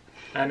stays up.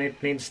 And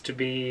it needs to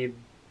be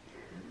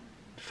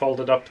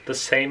folded up the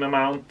same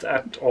amount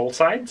at all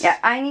sides? Yeah,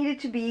 I need it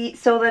to be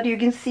so that you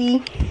can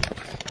see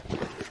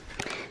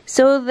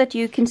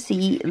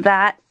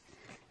that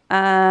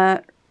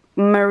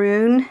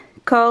maroon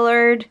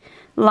colored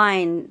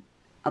line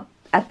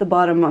at the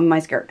bottom of my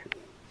skirt.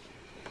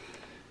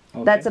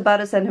 Okay. That's about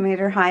a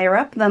centimeter higher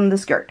up than the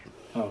skirt.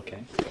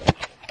 Okay.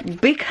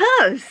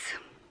 Because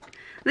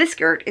this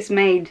skirt is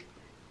made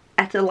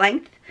at a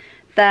length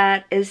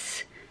that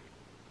is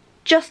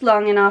just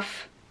long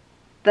enough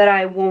that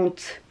I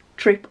won't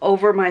trip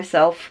over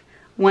myself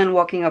when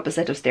walking up a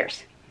set of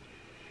stairs.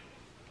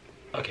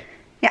 Okay.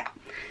 Yeah.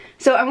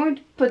 So I'm going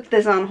to put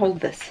this on.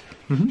 Hold this.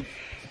 Mm-hmm.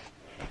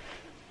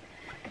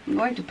 I'm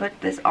going to put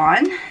this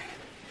on.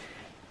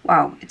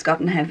 Wow, it's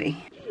gotten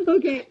heavy.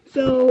 Okay,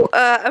 so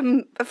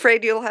I'm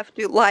afraid you'll have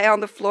to lie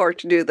on the floor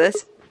to do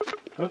this.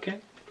 Okay.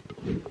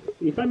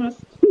 If I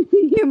must.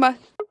 You must.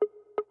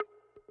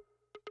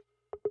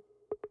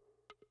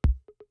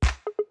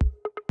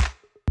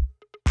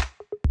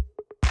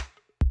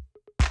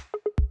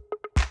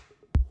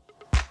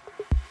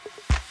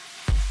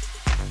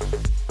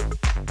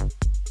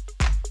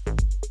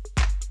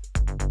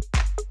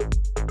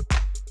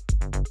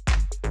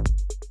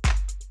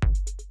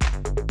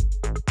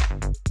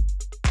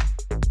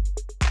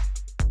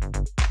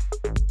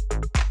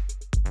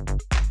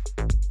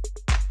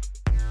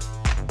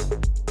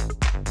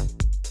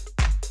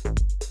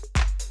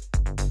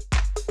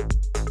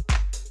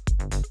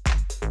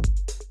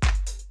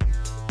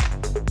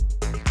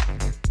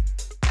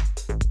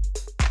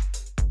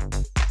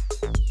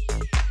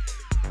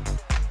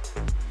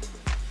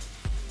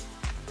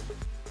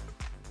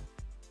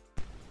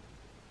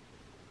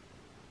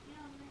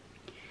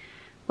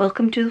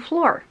 Welcome to the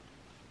floor.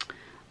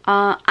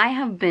 I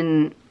have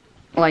been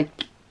like,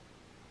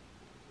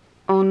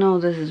 oh no,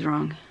 this is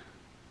wrong.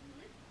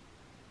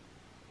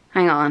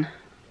 Hang on.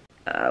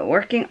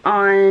 Working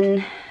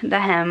on the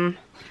hem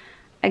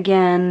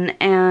again,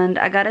 and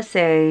I gotta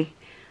say,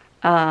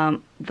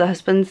 the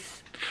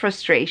husband's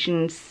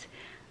frustrations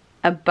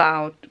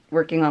about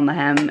working on the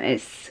hem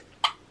it's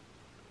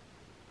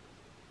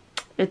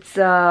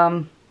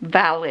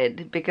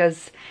valid,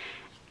 because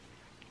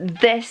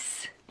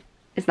this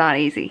is not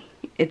easy.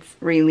 It's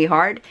really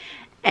hard,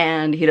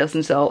 and he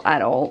doesn't sew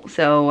at all,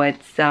 so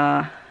it's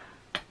not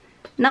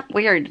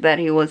weird that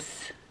he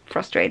was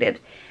frustrated.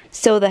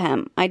 So the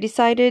hem, I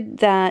decided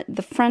that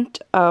the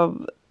front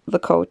of the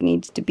coat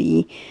needs to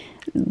be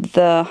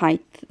the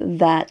height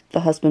that the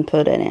husband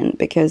put it in,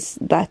 because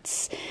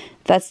that's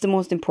the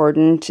most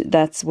important.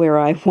 That's where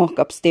I walk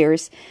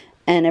upstairs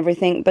and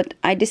everything. But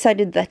I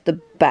decided that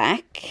the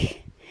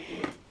back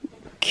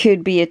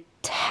could be a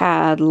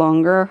tad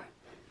longer,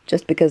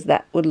 just because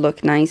that would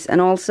look nice.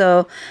 And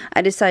also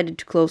I decided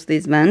to close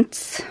these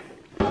vents.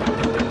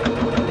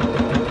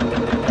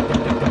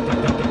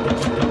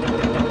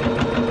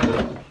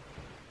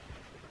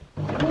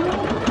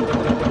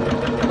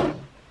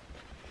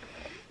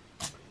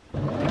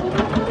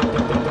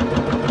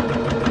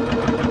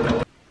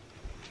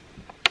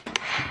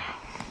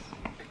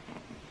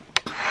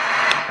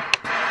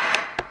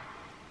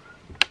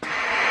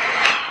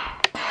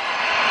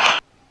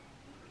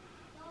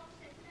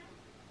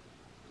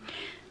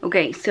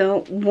 Okay,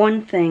 so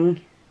one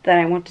thing that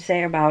I want to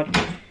say about...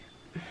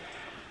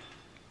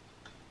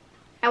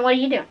 And what do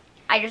you do?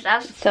 I just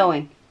asked.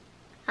 Sewing.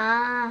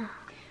 Ah.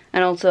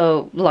 And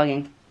also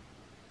vlogging.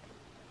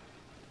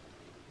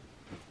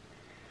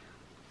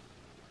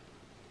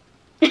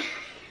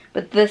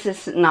 But this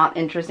is not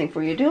interesting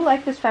for you. Do you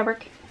like this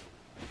fabric?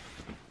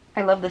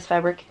 I love this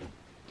fabric.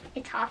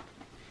 It's hot.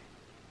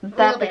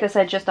 That because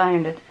I just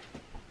ironed it.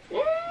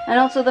 And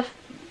also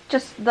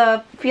just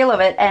the feel of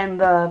it and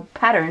the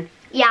pattern.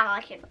 Yeah, I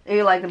like it.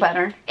 You like the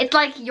pattern? It's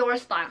like your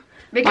style.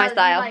 Because my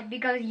style.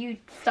 because you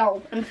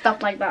sew and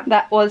stuff like that.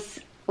 That was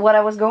what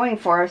I was going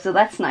for, so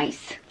that's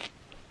nice.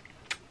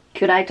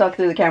 Could I talk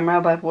to the camera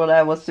about what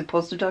I was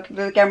supposed to talk to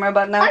the camera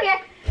about now?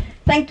 Okay.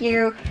 Thank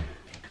you.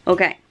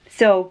 Okay,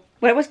 so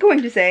what I was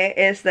going to say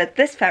is that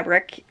this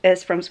fabric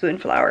is from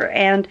Spoonflower,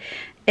 and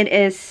it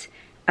is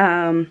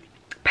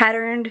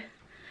patterned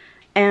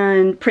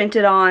and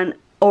printed on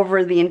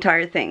over the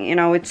entire thing. You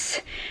know,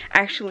 it's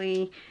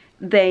actually,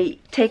 they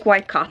take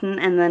white cotton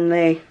and then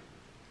they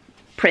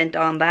print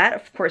on that.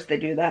 Of course they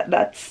do that.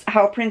 That's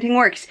how printing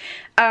works.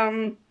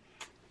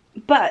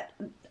 But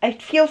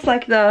it feels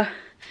like the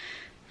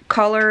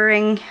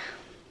coloring,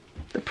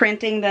 the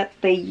printing that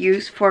they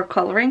use for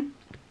coloring,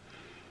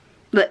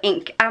 the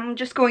ink. I'm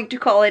just going to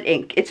call it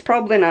ink. It's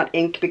probably not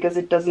ink because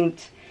it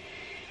doesn't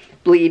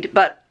bleed,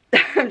 but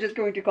I'm just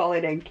going to call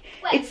it ink.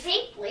 Wait, does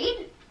ink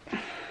bleed?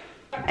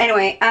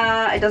 Anyway,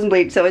 it doesn't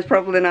bleed, so it's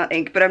probably not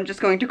ink, but I'm just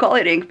going to call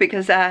it ink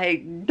because I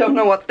don't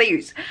know what they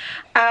use.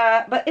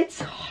 But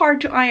it's hard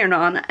to iron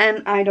on,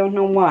 and I don't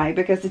know why,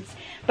 because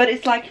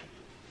it's like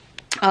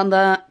on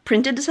the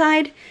printed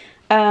side,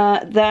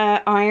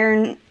 the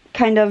iron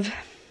kind of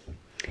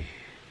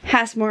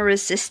has more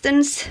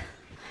resistance.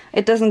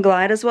 It doesn't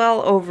glide as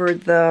well over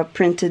the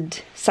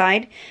printed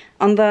side.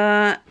 On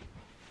the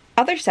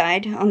other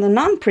side, on the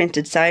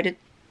non-printed side, it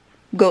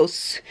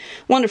goes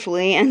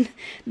wonderfully, and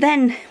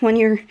then when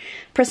you're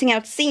pressing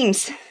out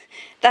seams,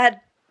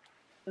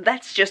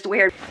 that's just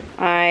weird.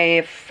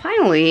 I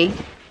finally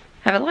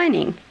have a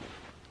lining,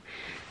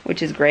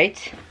 which is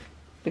great,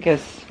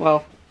 because,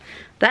 well,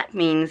 that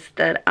means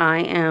that I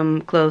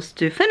am close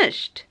to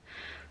finished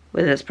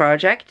with this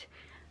project,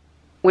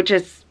 which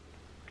is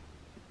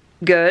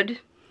good,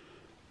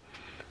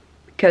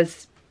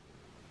 because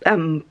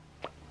I'm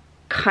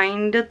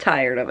kinda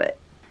tired of it.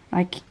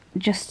 Like,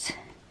 just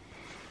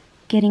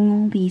getting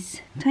all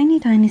these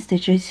tiny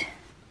stitches,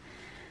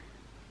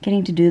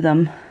 getting to do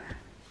them.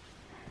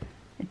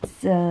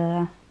 It's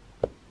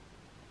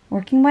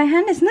working by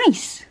hand is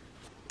nice.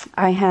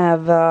 I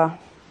have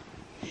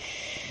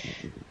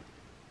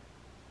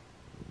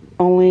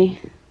only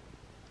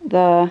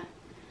the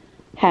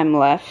hem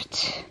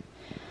left,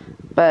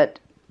 but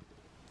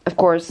of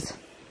course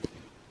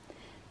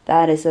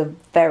that is a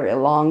very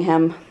long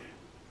hem.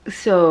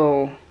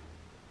 So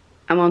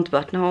I want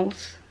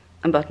buttonholes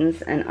and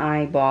buttons, and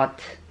I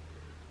bought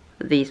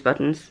these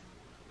buttons.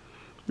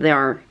 They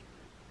are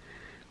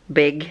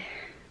big,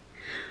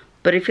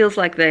 but it feels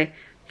like they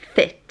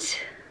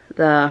fit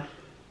the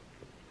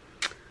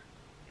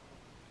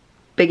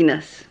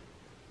bigness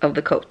of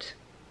the coat.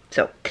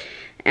 So,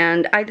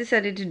 and I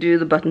decided to do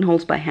the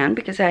buttonholes by hand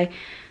because I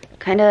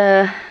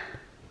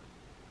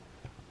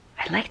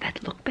like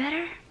that look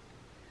better.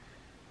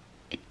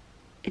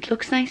 It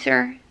looks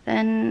nicer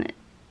than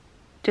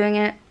doing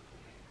it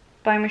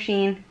by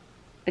machine.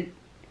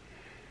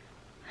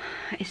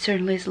 It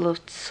certainly is a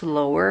lot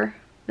slower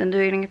than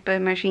doing it by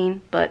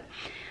machine, but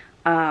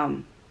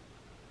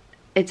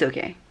it's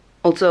okay.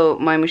 Also,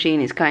 my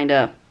machine is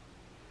kinda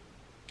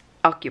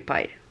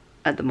occupied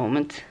at the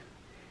moment.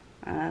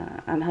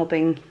 I'm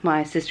helping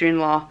my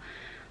sister-in-law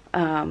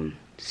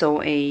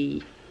sew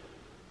a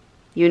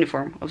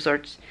uniform of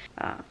sorts.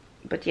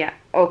 But yeah,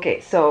 okay,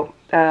 so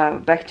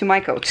back to my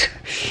coat.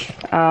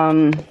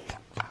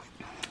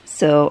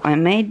 So I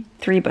made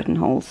 3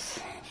 buttonholes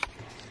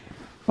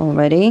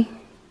already,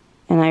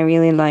 and I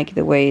really like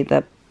the way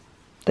that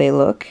they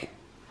look.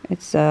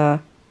 It's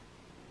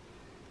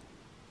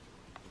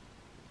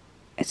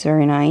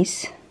very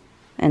nice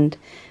and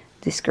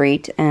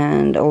discreet,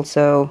 and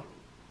also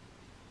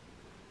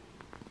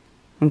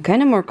I'm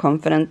kind of more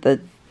confident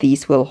that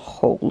these will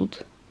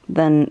hold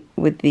than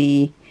with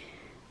the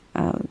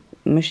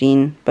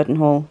machine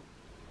buttonhole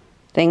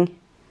thing.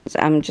 So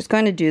I'm just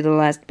going to do the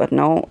last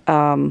buttonhole,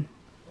 and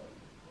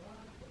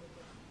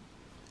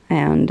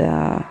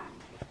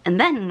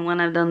then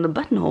when I've done the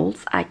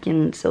buttonholes, I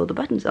can sew the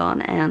buttons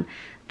on, and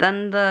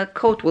then the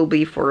coat will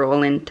be, for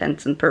all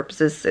intents and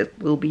purposes, it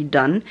will be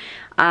done.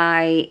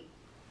 I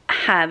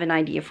have an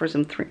idea for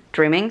some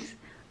trimmings.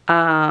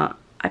 I'll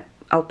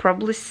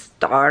probably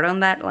start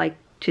on that like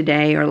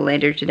today or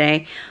later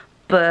today,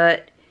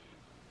 but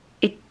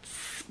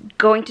it's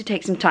going to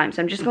take some time,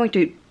 so I'm just going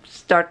to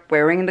start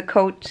wearing the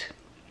coat.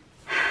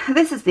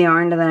 This is the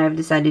yarn that I've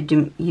decided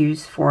to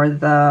use for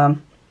the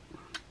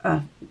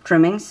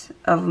trimmings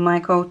of my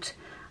coat.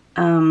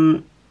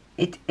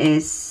 It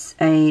is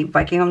a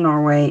Viking of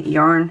Norway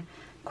yarn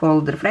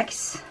called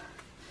Reflex,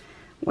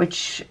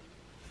 which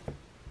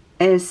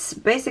is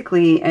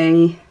basically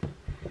a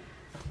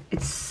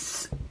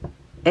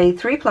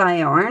 3-ply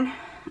yarn,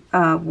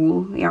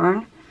 wool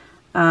yarn,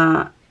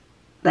 that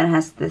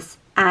has this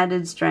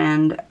added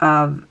strand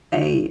of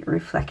a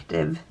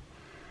reflective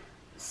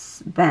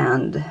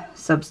band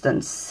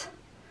substance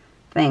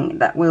thing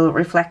that will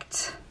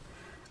reflect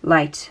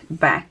light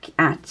back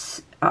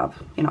at,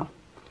 you know,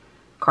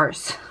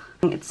 cars.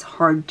 It's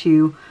hard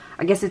to,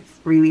 I guess it's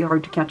really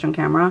hard to catch on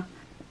camera.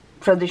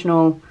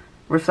 Traditional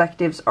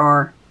reflectives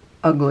are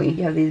ugly.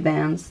 You have these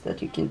bands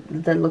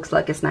that looks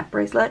like a snap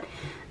bracelet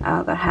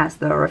that has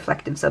the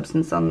reflective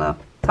substance on the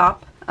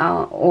top,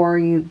 or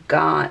you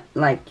got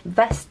like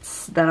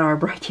vests that are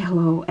bright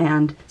yellow.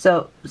 And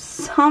so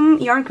some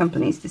yarn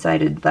companies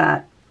decided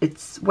that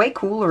it's way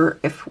cooler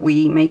if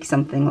we make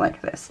something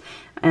like this.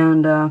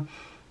 And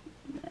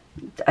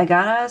I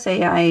gotta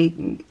say I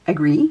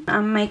agree.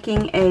 I'm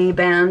making a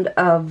band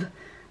of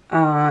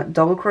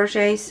double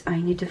crochets.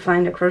 I need to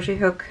find a crochet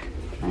hook.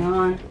 Hang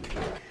on.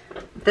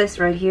 This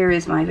right here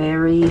is my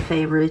very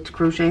favorite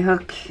crochet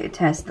hook. It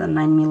has the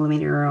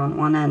 9mm on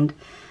one end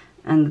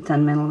and the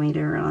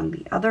 10mm on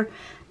the other,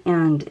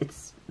 and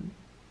it's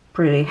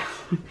pretty.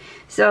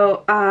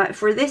 So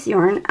for this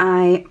yarn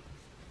I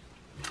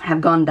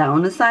have gone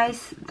down a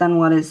size than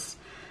what is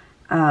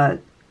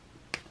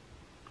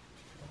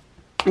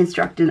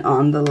instructed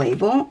on the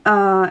label.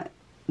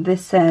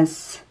 This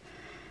says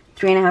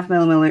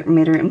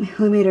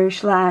 3.5mm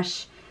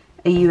slash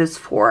a US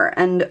 4,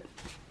 and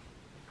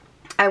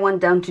I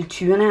went down to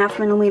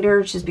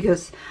 2.5mm just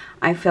because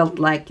I felt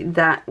like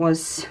that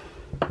was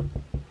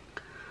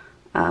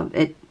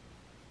it.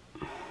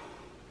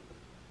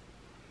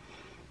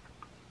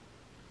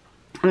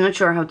 I'm not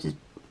sure how to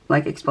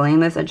like explain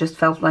this. I just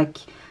felt like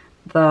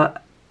the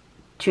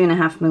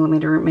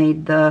 2.5mm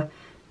made the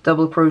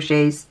double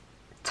crochets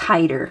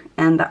tighter,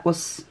 and that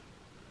was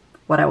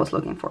what I was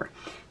looking for.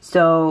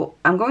 So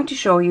I'm going to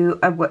show you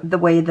the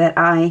way that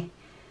I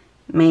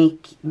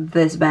make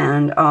this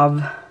band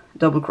of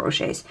double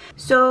crochets.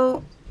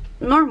 So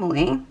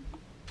normally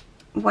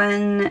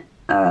when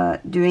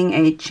doing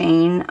a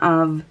chain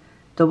of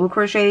double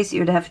crochets,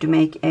 you'd have to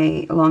make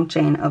a long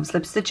chain of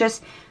slip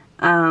stitches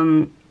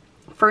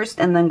first,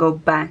 and then go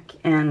back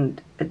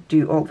and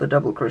do all the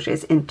double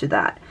crochets into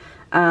that.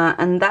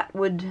 And that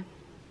would,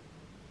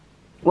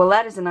 well,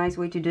 that is a nice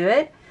way to do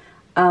it.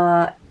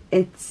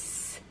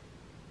 It's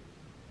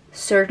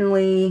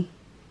certainly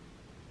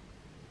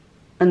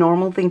a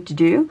normal thing to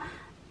do.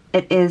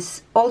 It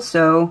is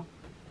also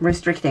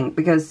restricting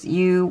because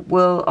you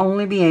will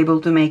only be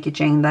able to make a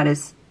chain that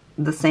is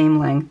the same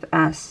length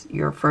as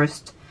your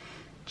first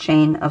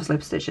chain of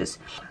slip stitches.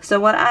 So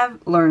what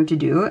I've learned to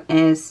do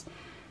is,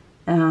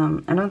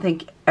 I don't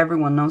think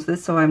everyone knows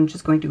this, so I'm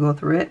just going to go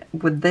through it.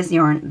 With this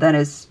yarn, that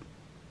is,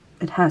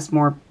 it has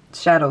more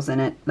shadows in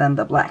it than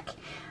the black.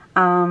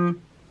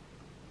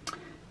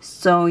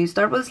 So you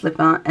start with a slip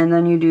knot, and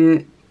then you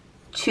do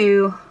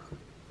 2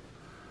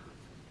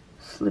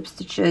 slip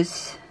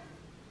stitches,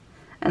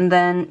 and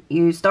then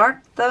you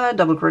start the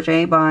double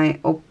crochet by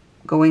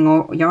going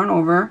yarn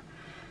over,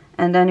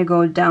 and then you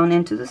go down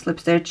into the slip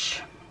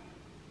stitch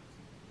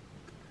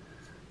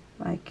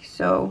like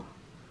so,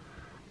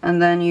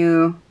 and then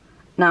you,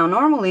 now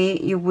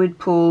normally you would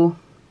pull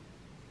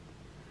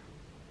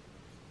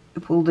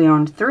the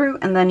yarn through,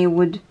 and then you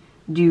would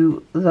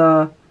do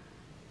the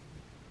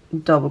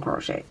double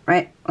crochet,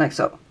 right, like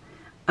so.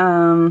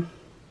 And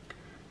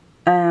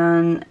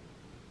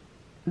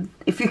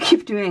if you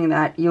keep doing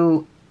that,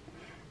 you'll,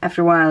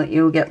 after a while,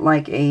 you'll get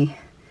like a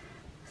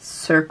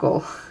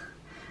circle,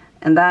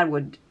 and that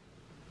would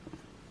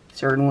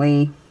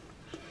certainly,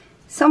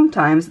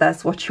 sometimes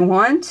that's what you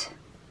want,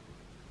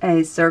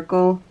 a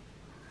circle,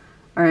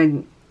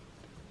 or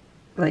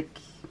like,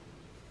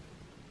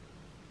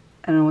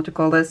 I don't know what to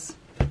call this.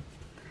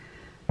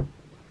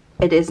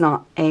 It is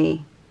not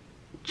a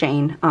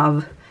chain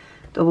of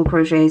double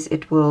crochets.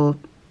 It will,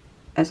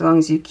 as long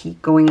as you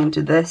keep going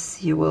into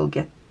this, you will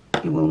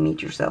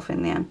meet yourself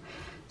in the end.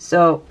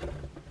 So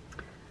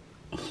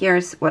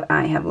here's what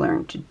I have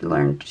learned to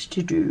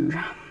do.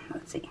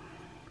 Let's see.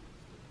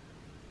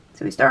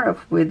 So we start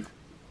off with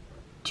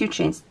 2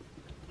 chains,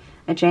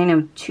 a chain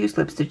of 2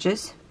 slip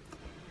stitches.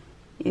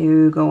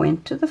 You go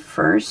into the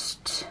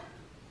first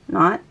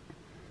knot,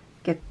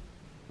 get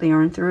the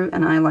yarn through,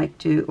 and I like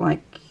to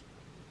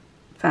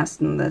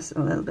fasten this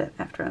a little bit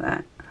after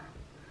that.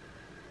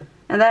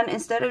 And then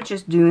instead of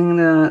just doing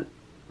the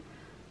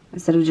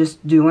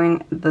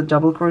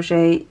double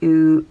crochet,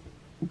 you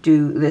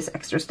do this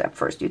extra step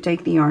first. You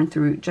take the yarn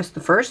through just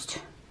the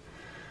first,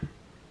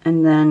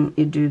 and then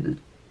you do the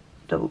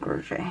double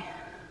crochet.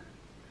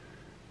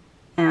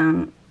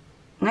 And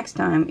next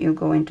time you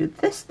go into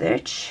this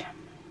stitch,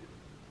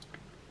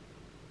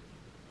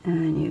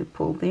 and you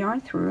pull the yarn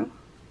through,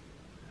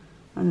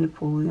 and you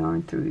pull the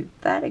yarn through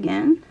that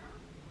again,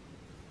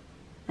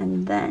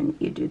 and then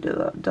you do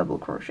the double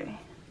crochet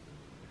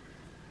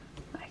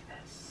like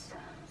this.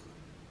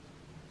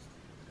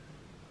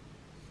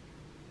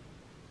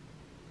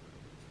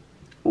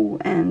 Oh,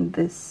 and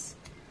this,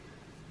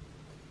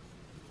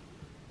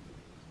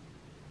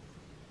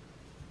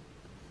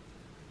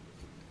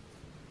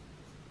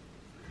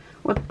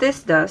 what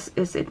this does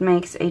is it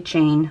makes a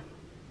chain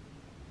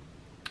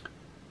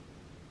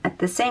at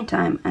the same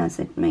time as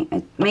it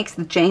makes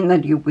the chain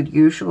that you would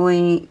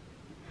usually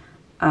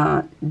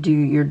do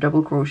your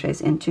double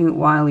crochets into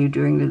while you're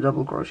doing the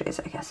double crochets,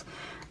 I guess.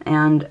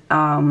 And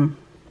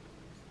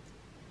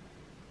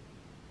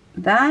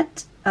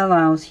that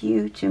allows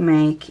you to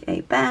make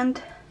a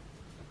band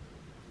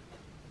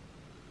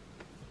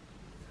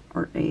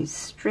or a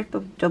strip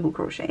of double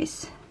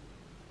crochets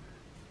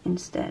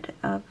instead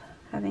of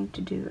having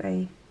to do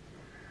a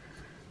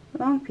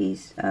long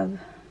piece of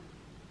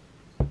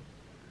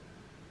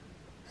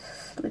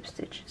slip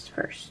stitches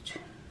first.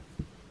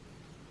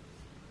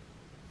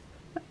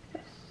 Like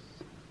this.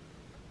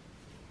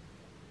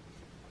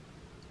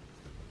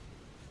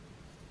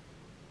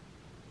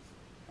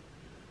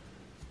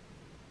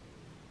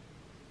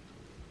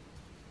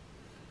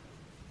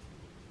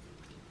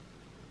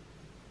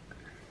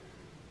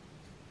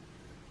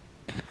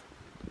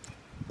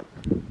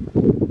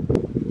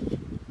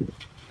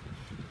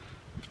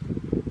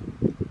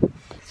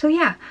 So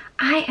yeah,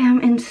 I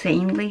am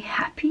insanely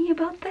happy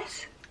about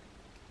this.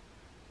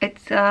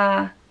 It's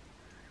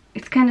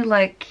kind of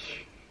like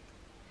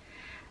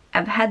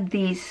I've had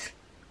these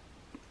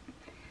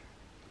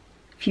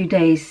few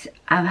days,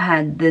 I've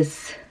had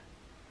this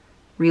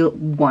real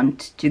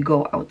want to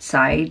go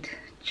outside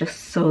just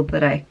so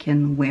that I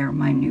can wear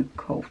my new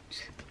coat,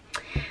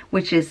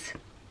 which is,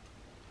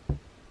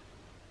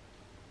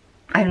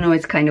 I don't know,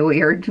 it's kind of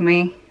weird to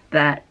me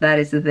that that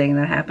is the thing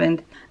that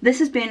happened. This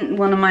has been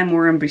one of my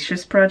more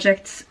ambitious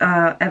projects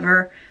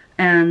ever,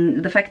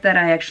 and the fact that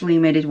I actually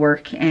made it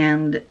work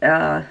and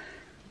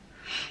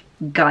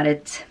got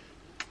it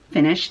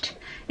finished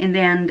in the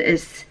end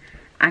is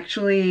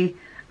actually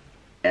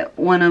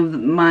one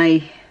of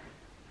my...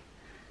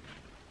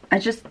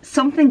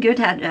 something good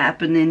had to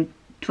happen in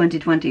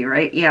 2020,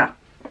 right? Yeah.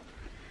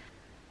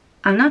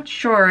 I'm not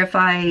sure if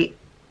I'm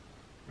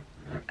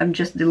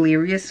just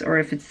delirious or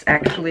if it's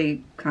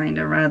actually kind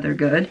of rather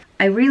good.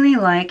 I really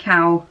like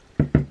how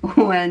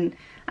when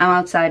I'm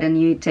outside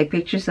and you take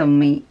pictures of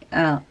me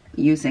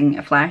using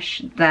a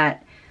flash,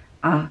 that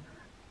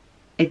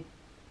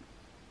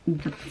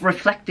the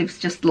reflectives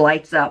just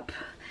lights up.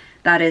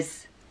 That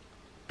is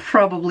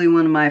probably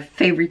one of my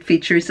favorite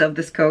features of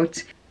this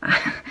coat.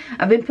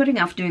 I've been putting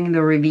off doing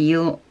the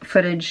reveal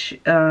footage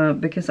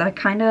because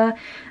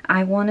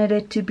I wanted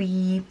it to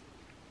be...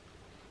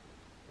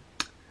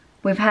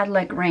 We've had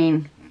like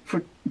rain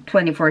for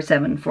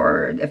 24/7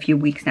 for a few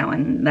weeks now,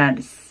 and that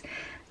is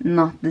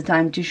not the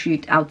time to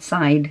shoot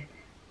outside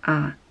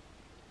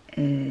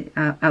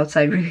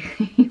outside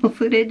reveal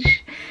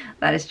footage.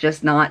 That is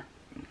just not...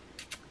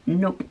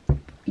 Nope,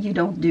 you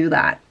don't do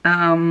that.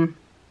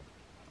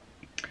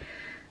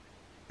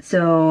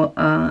 So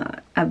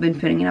I've been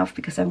putting it off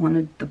because I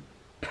wanted the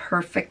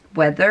perfect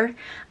weather.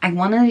 I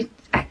wanted...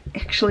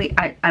 Actually,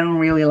 I don't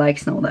really like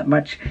snow that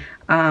much.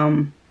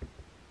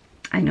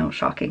 I know,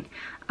 shocking.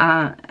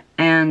 But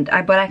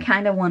I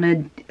kind of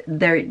wanted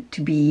there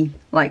to be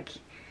like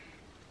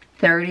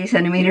 30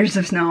 centimeters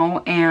of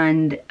snow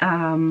and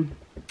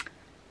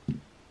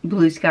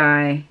blue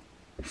sky,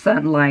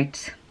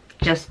 sunlight,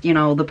 just, you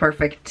know, the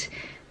perfect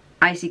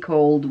icy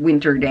cold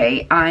winter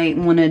day. I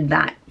wanted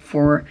that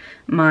for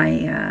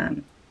my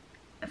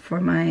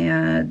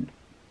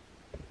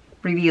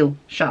reveal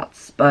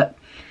shots, but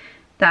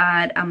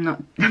that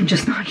I'm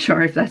just not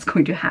sure if that's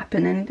going to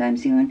happen anytime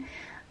soon.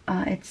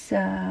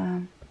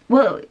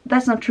 Well,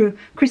 that's not true.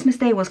 Christmas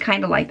Day was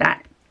kind of like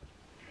that.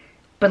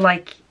 But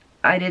like,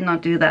 I did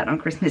not do that on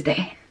Christmas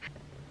Day.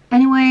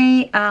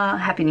 Anyway,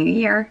 Happy New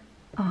Year.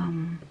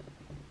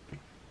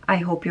 I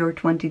hope your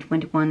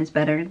 2021 is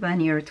better than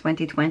your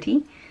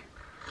 2020.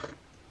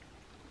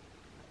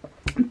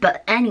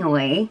 But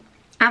anyway,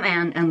 I'm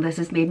Anne and this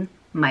has been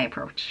my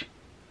approach.